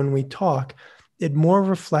now when we talk, it more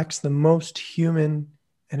reflects the most human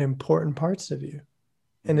and important parts of you.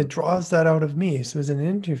 And Mm-hmm. it draws that out of me. So as an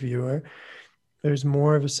interviewer, there's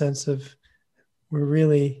more of a sense of we're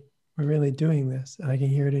really we're really doing this. And I can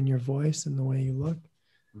hear it in your voice and the way you look.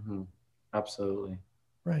 Mm-hmm. Absolutely.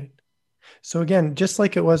 Right. So again, just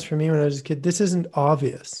like it was for me when I was a kid, this isn't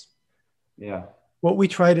obvious. Yeah. What we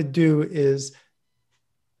try to do is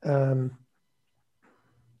um,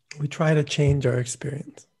 we try to change our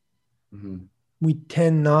experience. Mm-hmm. We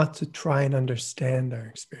tend not to try and understand our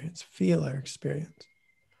experience, feel our experience.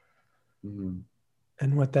 Mm-hmm.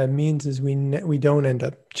 And what that means is we don't end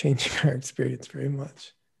up changing our experience very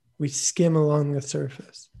much. We skim along the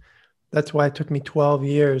surface. That's why it took me 12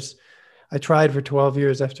 years. I tried for 12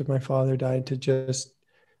 years after my father died I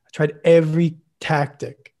tried every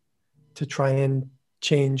tactic to try and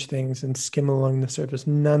change things and skim along the surface.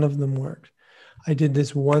 None of them worked. I did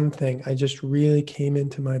this one thing. I just really came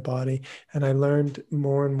into my body and I learned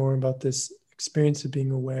more and more about this experience of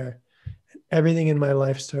being aware. Everything in my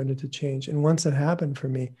life started to change. And once it happened for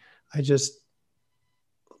me, I just,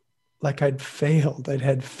 like I'd failed. I'd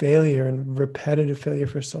had failure and repetitive failure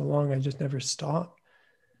for so long. I just never stopped.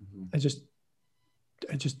 Mm-hmm. I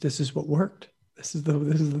just, this is what worked. This is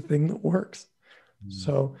the thing that works.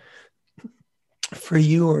 So for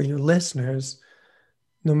you or your listeners,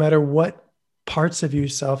 no matter what parts of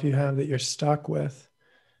yourself you have that you're stuck with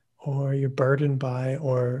or you're burdened by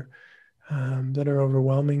or that are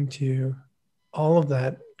overwhelming to you, all of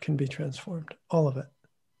that can be transformed, all of it,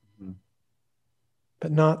 Mm-hmm.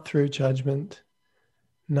 but not through judgment,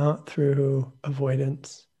 not through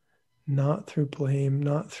avoidance, not through blame,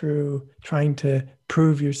 not through trying to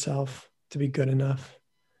prove yourself to be good enough.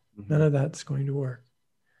 None Mm-hmm. of that's going to work.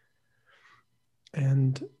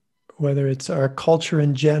 And whether it's our culture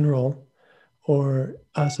in general or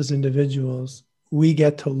us as individuals, we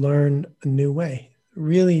get to learn a new way.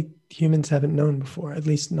 Really, humans haven't known before, at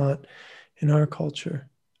least not in our culture.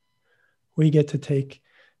 We get to take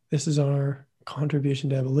this is our contribution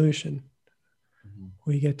to evolution. Mm-hmm.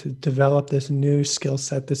 We get to develop this new skill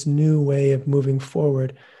set, this new way of moving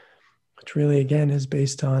forward, which really, again, is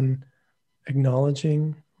based on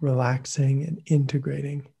acknowledging, relaxing, and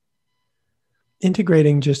integrating.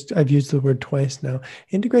 Integrating, just I've used the word twice now.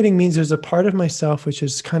 Integrating means there's a part of myself which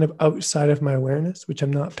is kind of outside of my awareness, which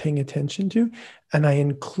I'm not paying attention to, and I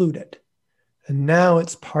include it. And now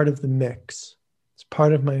it's part of the mix. It's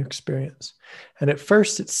part of my experience. And at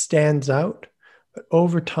first it stands out, but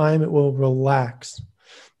over time it will relax.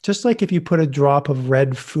 Just like if you put a drop of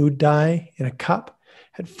red food dye in a cup,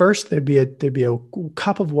 at first there'd be a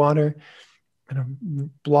cup of water and a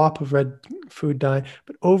blob of red food dye,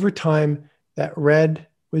 but over time that red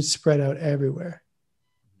would spread out everywhere.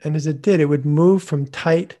 And as it did, it would move from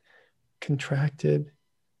tight, contracted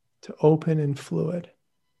to open and fluid.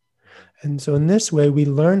 And so in this way, we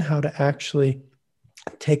learn how to actually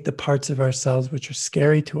take the parts of ourselves which are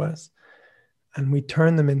scary to us and we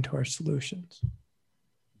turn them into our solutions.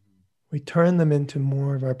 We turn them into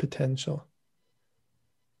more of our potential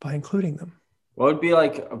by including them. What would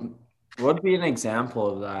be an example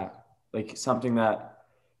of that? Like something that,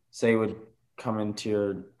 say, would come into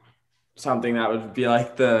your, something that would be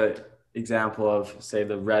like the example of, say,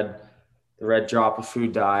 the red drop of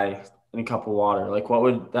food dye in a cup of water. Like what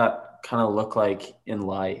would that kind of look like in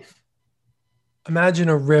life? Imagine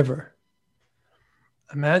a river.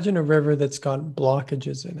 Imagine a river that's got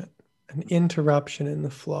blockages in it, an interruption in the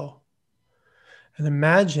flow. And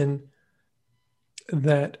imagine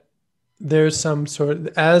that there's some sort of,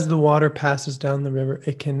 as the water passes down the river,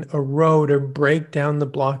 it can erode or break down the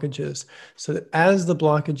blockages so that as the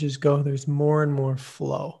blockages go, there's more and more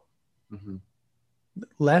flow. Mm-hmm.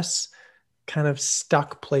 Less kind of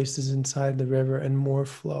stuck places inside the river and more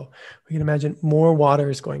flow. We can imagine more water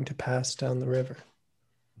is going to pass down the river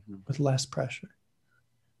with less pressure.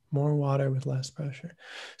 More water with less pressure.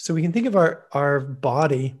 So we can think of our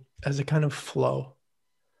body as a kind of flow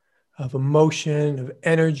of emotion, of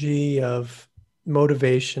energy, of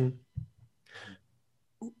motivation.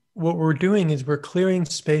 What we're doing is we're clearing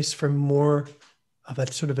space for more of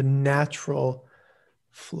a sort of a natural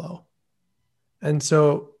flow. And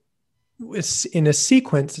so it's in a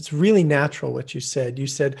sequence, it's really natural what you said. You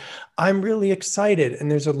said, I'm really excited and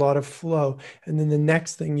there's a lot of flow. And then the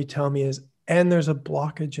next thing you tell me is, and there's a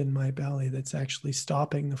blockage in my belly that's actually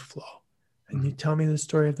stopping the flow. And you tell me the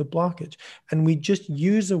story of the blockage. And we just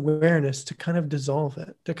use awareness to kind of dissolve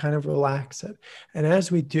it, to kind of relax it. And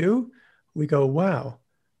as we do, we go, wow,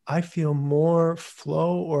 I feel more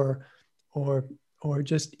flow or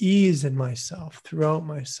just ease in myself, throughout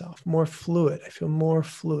myself, more fluid. I feel more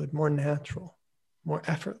fluid, more natural, more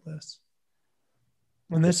effortless.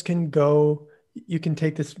 And this can go, you can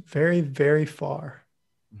take this very, very far.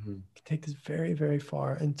 Mm-hmm. You can take this very, very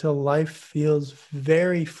far until life feels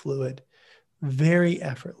very fluid, very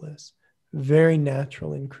effortless, very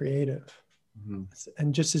natural and creative. Mm-hmm.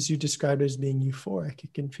 And just as you described it as being euphoric,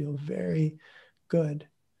 it can feel very good.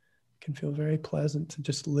 It can feel very pleasant to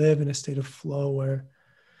just live in a state of flow where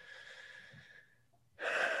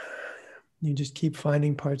you just keep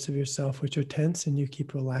finding parts of yourself which are tense and you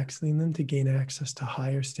keep relaxing them to gain access to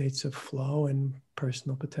higher states of flow and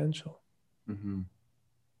personal potential. Mm-hmm.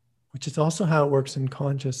 Which is also how it works in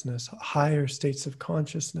consciousness. Higher states of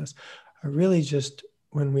consciousness are really just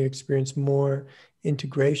when we experience more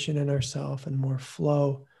integration in ourselves and more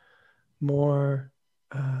flow, more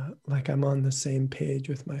like I'm on the same page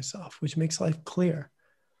with myself, which makes life clear.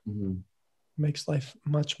 Mm-hmm. Makes life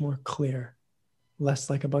much more clear, less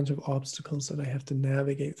like a bunch of obstacles that I have to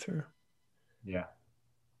navigate through. Yeah,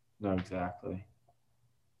 no, exactly.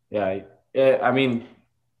 Yeah, I mean,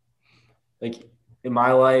 like in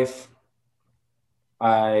my life,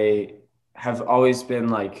 I have always been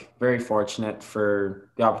like very fortunate for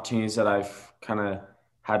the opportunities that I've kind of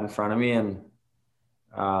had in front of me. And,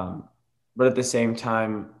 but at the same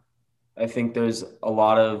time, I think there's a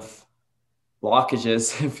lot of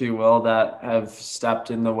blockages, if you will, that have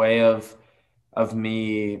stepped in the way of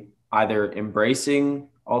me either embracing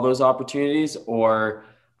all those opportunities or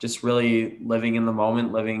just really living in the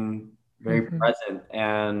moment, living very mm-hmm. present.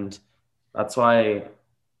 And that's why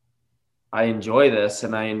I enjoy this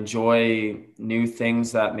and I enjoy new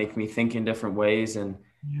things that make me think in different ways. And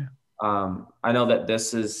I know that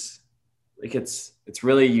this is like, it's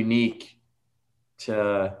really unique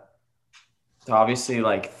to obviously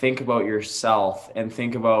like think about yourself and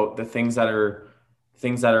think about the things that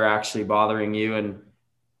are actually bothering you. And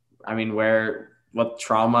I mean, what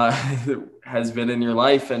trauma has been in your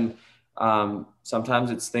life. And sometimes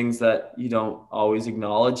it's things that you don't always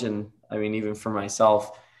acknowledge. And I mean, even for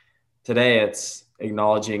myself, today, it's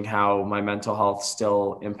acknowledging how my mental health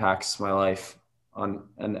still impacts my life on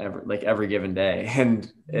every given day.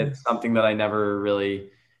 And it's something that I never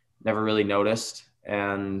really noticed.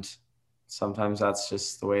 And sometimes that's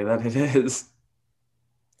just the way that it is.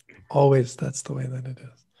 Always, that's the way that it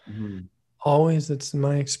is. Mm-hmm. Always, it's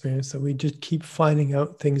my experience that we just keep finding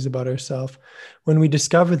out things about ourselves. When we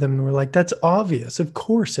discover them, we're like, that's obvious. Of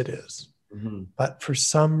course it is. Mm-hmm. But for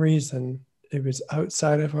some reason, it was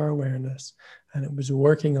outside of our awareness and it was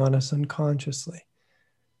working on us unconsciously.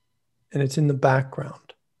 And it's in the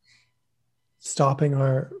background, stopping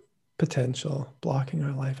our potential, blocking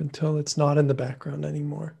our life until it's not in the background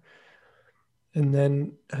anymore. And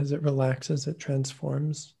then as it relaxes, it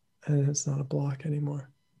transforms and it's not a block anymore.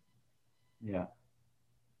 Yeah.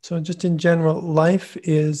 So just in general, life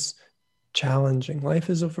is challenging. Life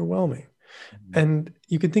is overwhelming. Mhm. And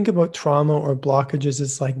you could think about trauma or blockages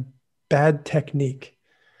as like bad technique.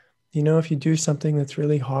 If you do something that's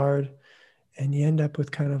really hard and you end up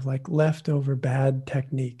with kind of like leftover bad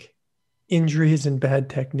technique, injuries and bad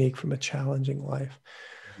technique from a challenging life.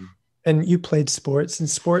 Mhm. And you played sports. In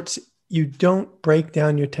sports, you don't break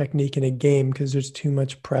down your technique in a game because there's too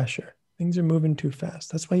much pressure. Things are moving too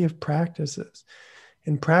fast. That's why you have practices.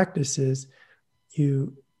 In practices,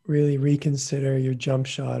 you really reconsider your jump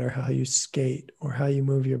shot or how you skate or how you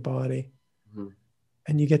move your body. Mhm.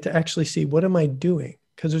 And you get to actually see, what am I doing?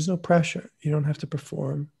 Because there's no pressure. You don't have to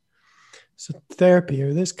perform. So therapy,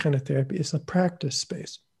 or this kind of therapy, is a practice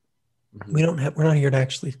space. Mhm. We're not here to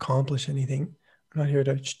actually accomplish anything. We're not here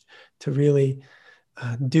to really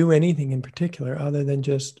do anything in particular other than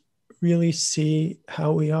just really see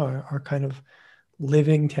how we are, our kind of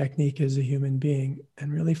living technique as a human being,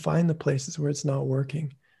 and really find the places where it's not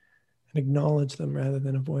working and acknowledge them rather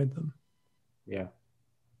than avoid them. Yeah.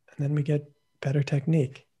 And then we get better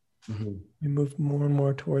technique. Mhm. We move more and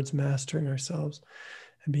more towards mastering ourselves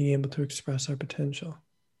and being able to express our potential.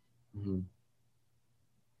 Mhm.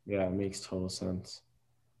 Yeah, it makes total sense.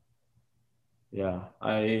 Yeah.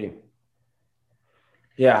 I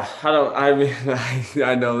mean,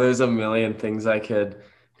 I know there's a million things I could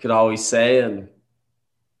always say. And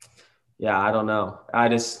yeah, I don't know.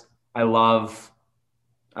 I love,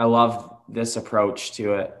 I love this approach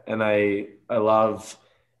to it. And I love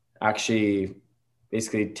actually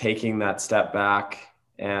basically taking that step back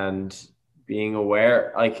and being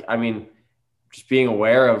aware, like, I mean, just being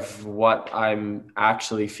aware of what I'm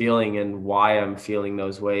actually feeling and why I'm feeling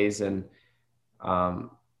those ways. And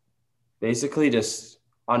um, basically just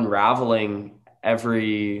unraveling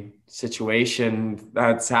every situation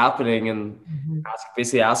that's happening and Mhm.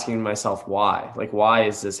 basically asking myself why. Like, why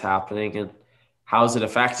is this happening and how is it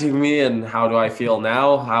affecting me and how do I feel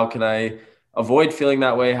now? How can I avoid feeling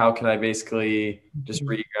that way? How can I basically just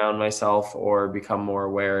Mhm. reground myself or become more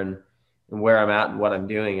aware and where I'm at and what I'm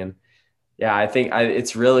doing? And yeah, I think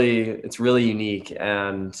it's really unique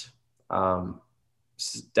and um,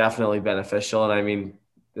 definitely beneficial. And I mean,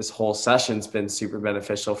 this whole session's been super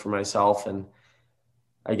beneficial for myself. And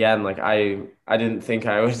again, like I didn't think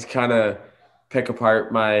I would kind of pick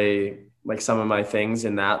apart my like some of my things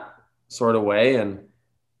in that sort of way. And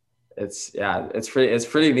it's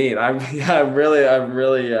pretty neat. I'm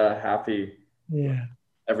really happy with Yeah.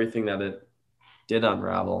 everything that it did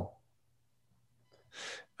unravel.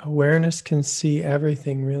 Awareness can see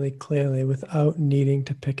everything really clearly without needing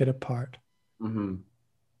to pick it apart. Mm-hmm.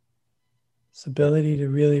 This ability to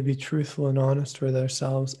really be truthful and honest with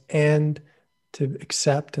ourselves and to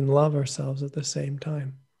accept and love ourselves at the same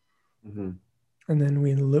time. Mm-hmm. And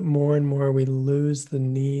then more and more we lose the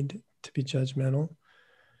need to be judgmental,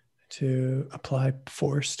 to apply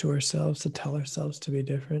force to ourselves, to tell ourselves to be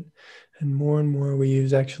different. And more we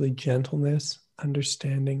use actually gentleness,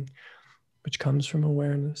 understanding, which comes from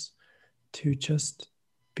awareness, to just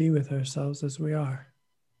be with ourselves as we are.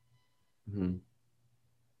 Mm-hmm.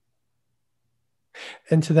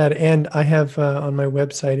 And to that end, I have on my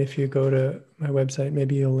website, if you go to my website,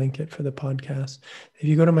 maybe you'll link it for the podcast. If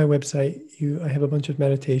you go to my website, I have a bunch of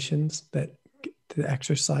meditations that the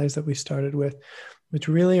exercise that we started with, which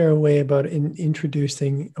really are a way about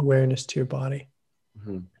introducing awareness to your body.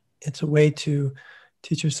 Mm-hmm. It's a way to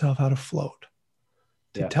teach yourself how to float,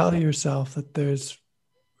 to Yeah. tell yourself that there's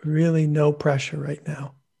really no pressure right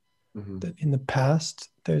now, Mm-hmm. that in the past,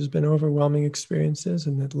 there's been overwhelming experiences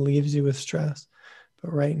and that leaves you with stress.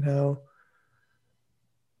 But right now,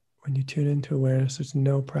 when you tune into awareness, there's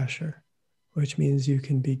no pressure, which means you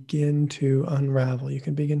can begin to unravel, you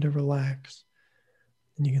can begin to relax,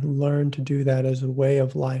 and you can learn to do that as a way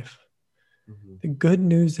of life. Mm-hmm. The good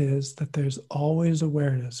news is that there's always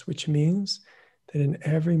awareness, which means that in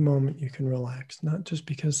every moment you can relax, not just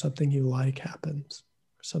because something you like happens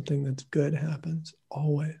or something that's good happens,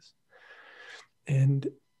 always. And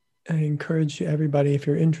I encourage you, everybody, if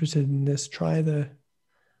you're interested in this, try the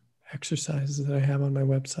exercises that I have on my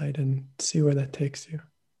website and see where that takes you.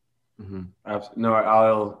 Mm-hmm. No,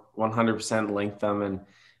 I'll 100% link them. And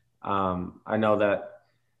I know that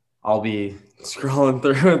I'll be scrolling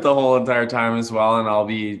through it the whole entire time as well. And I'll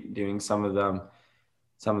be doing some of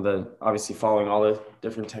the, obviously following all the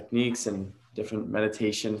different techniques and different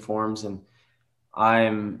meditation forms. And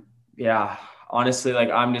I'm, yeah, honestly, like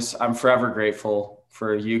I'm forever grateful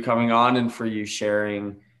for you coming on and for you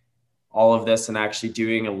sharing all of this and actually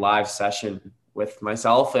doing a live session with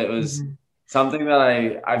myself. It was Mhm. something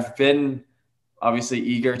that I've been obviously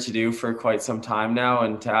eager to do for quite some time now,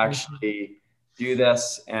 and to actually do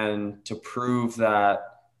this and to prove that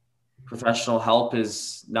professional help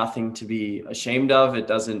is nothing to be ashamed of. It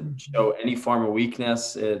doesn't show any form of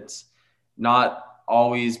weakness. It's not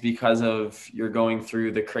always because of you're going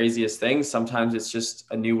through the craziest things. Sometimes it's just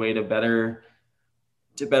a new way to better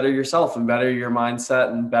yourself and better your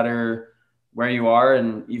mindset and better where you are,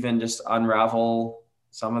 and even just unravel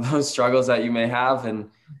some of those struggles that you may have, and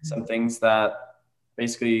some things that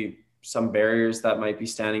basically some barriers that might be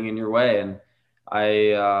standing in your way. And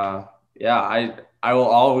I will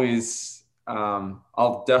always,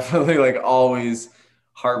 I'll definitely like always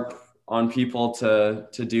harp on people to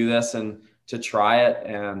do this and to try it,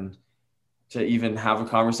 and to even have a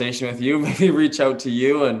conversation with you, maybe reach out to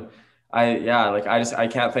you. And I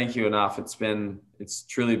can't thank you enough. It's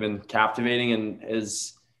truly been captivating, and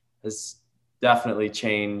has definitely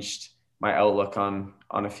changed my outlook on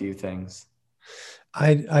a few things.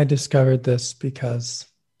 I discovered this because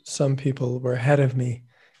some people were ahead of me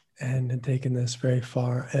and had taken this very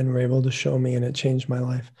far and were able to show me, and it changed my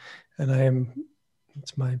life. And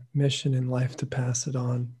it's my mission in life to pass it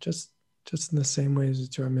on, just in the same way as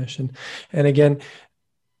it's your mission. And again,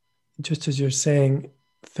 just as you're saying,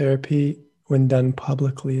 therapy, when done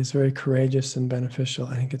publicly, is very courageous and beneficial.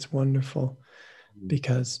 I think it's wonderful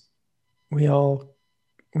because we all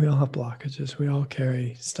have blockages. We all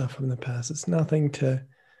carry stuff from the past. It's not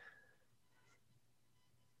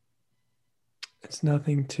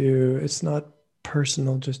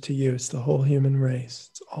personal just to you. It's the whole human race.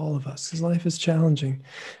 It's all of us, because life is challenging.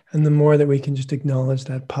 And the more that we can just acknowledge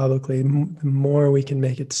that publicly, the more we can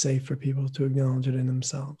make it safe for people to acknowledge it in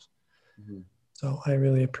themselves. Mm-hmm. So I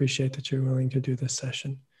really appreciate that you're willing to do this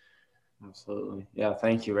session. Absolutely. Yeah.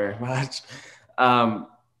 Thank you very much.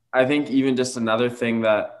 I think even just another thing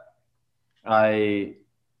that I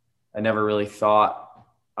never really thought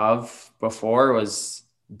of before was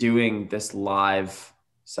doing this live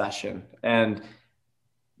session. And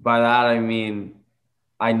by that, I mean,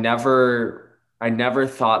 I never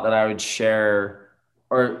thought that I would share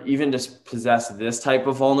or even just possess this type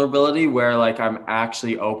of vulnerability where like I'm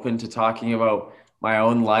actually open to talking about my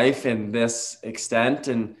own life in this extent,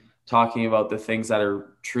 and talking about the things that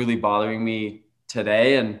are truly bothering me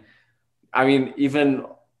today. And I mean, even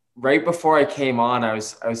right before I came on, I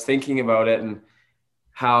was thinking about it, and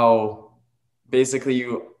how basically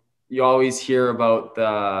you always hear about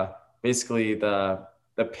the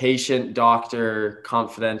patient doctor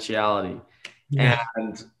confidentiality. Yeah.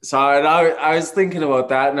 And so I was thinking about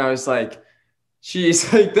that, and I was like,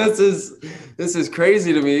 geez, like this is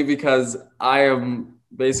crazy to me, because I am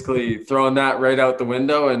basically throwing that right out the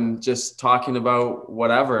window and just talking about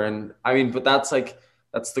whatever. And I mean, but that's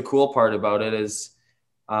the cool part about it is,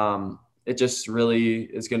 it just really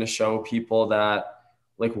is going to show people that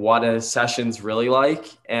like what a session's really like,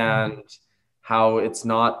 and how it's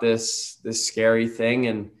not this scary thing.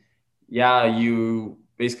 And yeah, you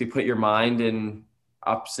basically put your mind in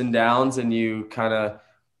ups and downs, and you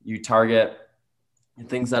target the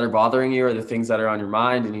things that are bothering you, or the things that are on your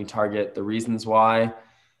mind, and you target the reasons why.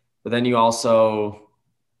 But then you also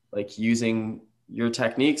like using your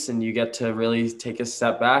techniques, and you get to really take a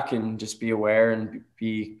step back and just be aware and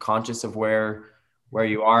be conscious of where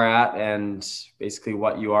you are at, and basically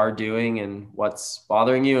what you are doing, and what's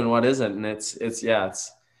bothering you and what isn't. And it's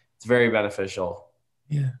very beneficial.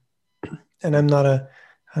 Yeah. And I'm not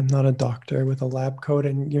a doctor with a lab coat,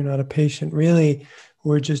 and you're not a patient. Really,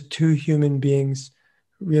 we're just two human beings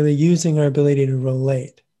really using our ability to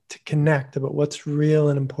relate, to connect about what's real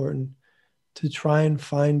and important, to try and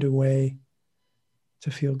find a way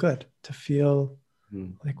to feel good, to feel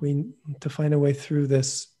like we to find a way through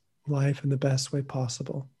this life in the best way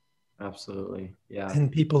possible. Absolutely. Yeah.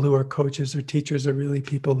 And people who are coaches or teachers are really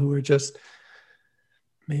people who are just,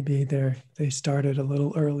 maybe they started a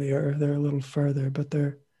little earlier, they're a little further, but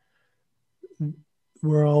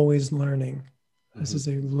we're always learning. This is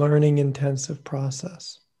a learning intensive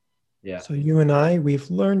process. Yeah. So you and I, we've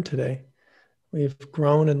learned today. We've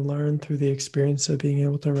grown and learned through the experience of being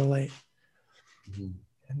able to relate.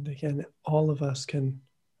 And again, all of us can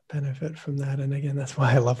benefit from that. And again, that's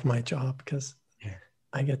why I love my job, because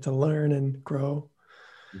I get to learn and grow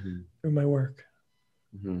through my work.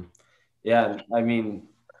 Yeah. I mean,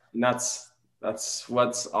 that's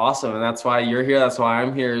what's awesome. And that's why you're here. That's why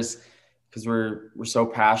I'm here, is because we're so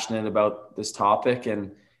passionate about this topic.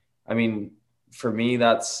 And I mean, for me,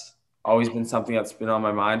 that's always been something that's been on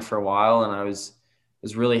my mind for a while. And I was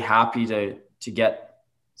really happy to get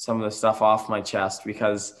some of the stuff off my chest,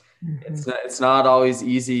 because it's not always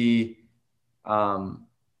easy,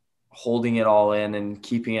 holding it all in and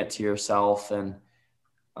keeping it to yourself. And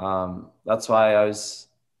that's why I was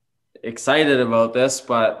excited about this,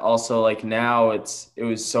 but also like now it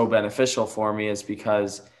was so beneficial for me, is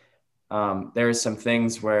because there's some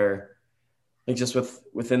things where, like just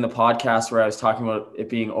within the podcast where I was talking about it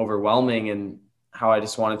being overwhelming and how I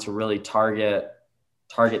just wanted to really target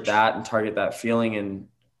that and target that feeling and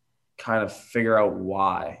kind of figure out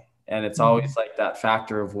why. And it's always like that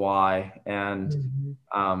factor of why. And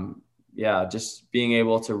just being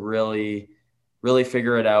able to really, really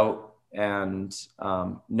figure it out and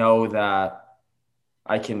know that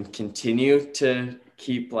I can continue to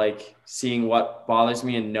keep like seeing what bothers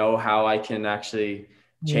me and know how I can actually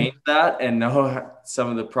change that and know some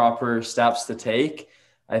of the proper steps to take.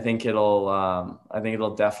 I think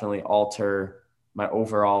it'll definitely alter my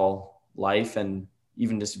overall life and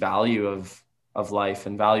even just value of life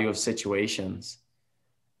and value of situations.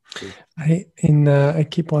 I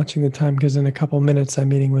keep watching the time because in a couple of minutes I'm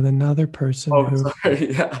meeting with another person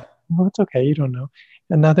Sorry. Yeah. Oh, it's okay. You don't know.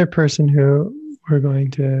 Another person who we're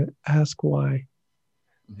going to ask why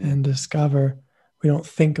and discover. We don't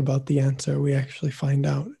think about the answer. We actually find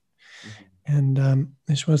out. And I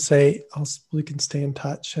just want to say, we can stay in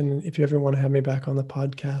touch. And if you ever want to have me back on the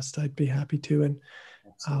podcast, I'd be happy to. And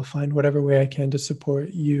I'll find whatever way I can to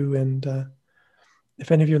support you. And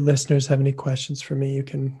if any of your listeners have any questions for me, you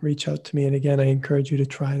can reach out to me. And again, I encourage you to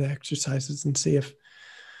try the exercises and see if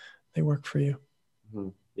they work for you.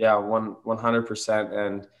 Yeah, 100%.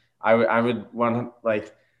 And I would want,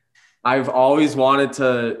 like, I've always wanted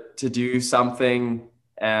to do something,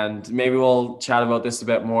 and maybe we'll chat about this a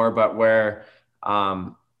bit more, but where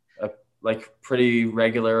like pretty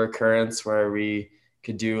regular occurrence where we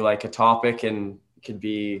could do like a topic, and it could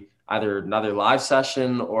be either another live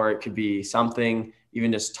session or it could be something,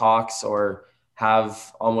 even just talks, or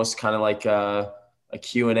have almost kind of like a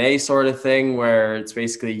Q&A sort of thing where it's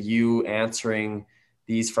basically you answering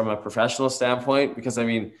these from a professional standpoint, because I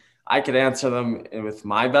mean, I could answer them with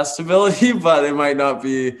my best ability, but it might not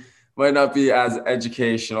be as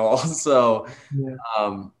educational. So,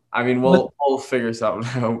 I mean, we'll figure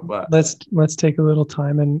something out. But let's take a little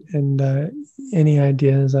time and any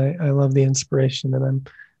ideas. I love the inspiration, and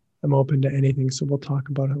I'm open to anything. So we'll talk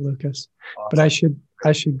about it, Lucas. Awesome. But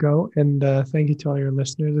I should go. And thank you to all your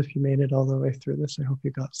listeners. If you made it all the way through this, I hope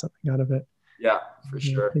you got something out of it. Yeah, for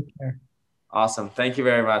sure. Take care. Awesome. Thank you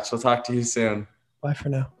very much. We'll talk to you soon. Bye for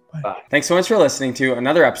now. Bye. Thanks so much for listening to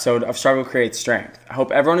another episode of Struggle Creates Strength. I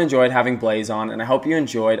hope everyone enjoyed having Blaze on, and I hope you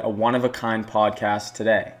enjoyed a one-of-a-kind podcast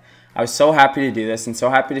today. I was so happy to do this and so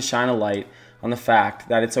happy to shine a light on the fact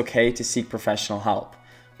that it's okay to seek professional help.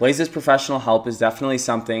 Blaze's professional help is definitely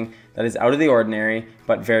something that is out of the ordinary,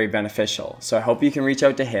 but very beneficial. So I hope you can reach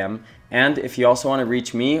out to him. And if you also want to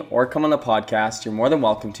reach me or come on the podcast, you're more than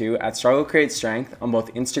welcome to at Struggle Creates Strength on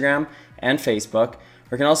both Instagram and Facebook.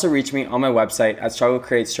 Or you can also reach me on my website at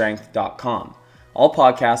strugglecreatestrength.com. All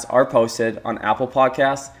podcasts are posted on Apple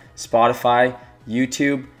Podcasts, Spotify,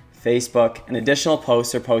 YouTube, Facebook, and additional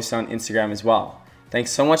posts are posted on Instagram as well.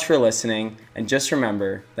 Thanks so much for listening, and just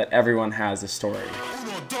remember that everyone has a story.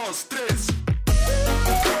 1, 2, 3.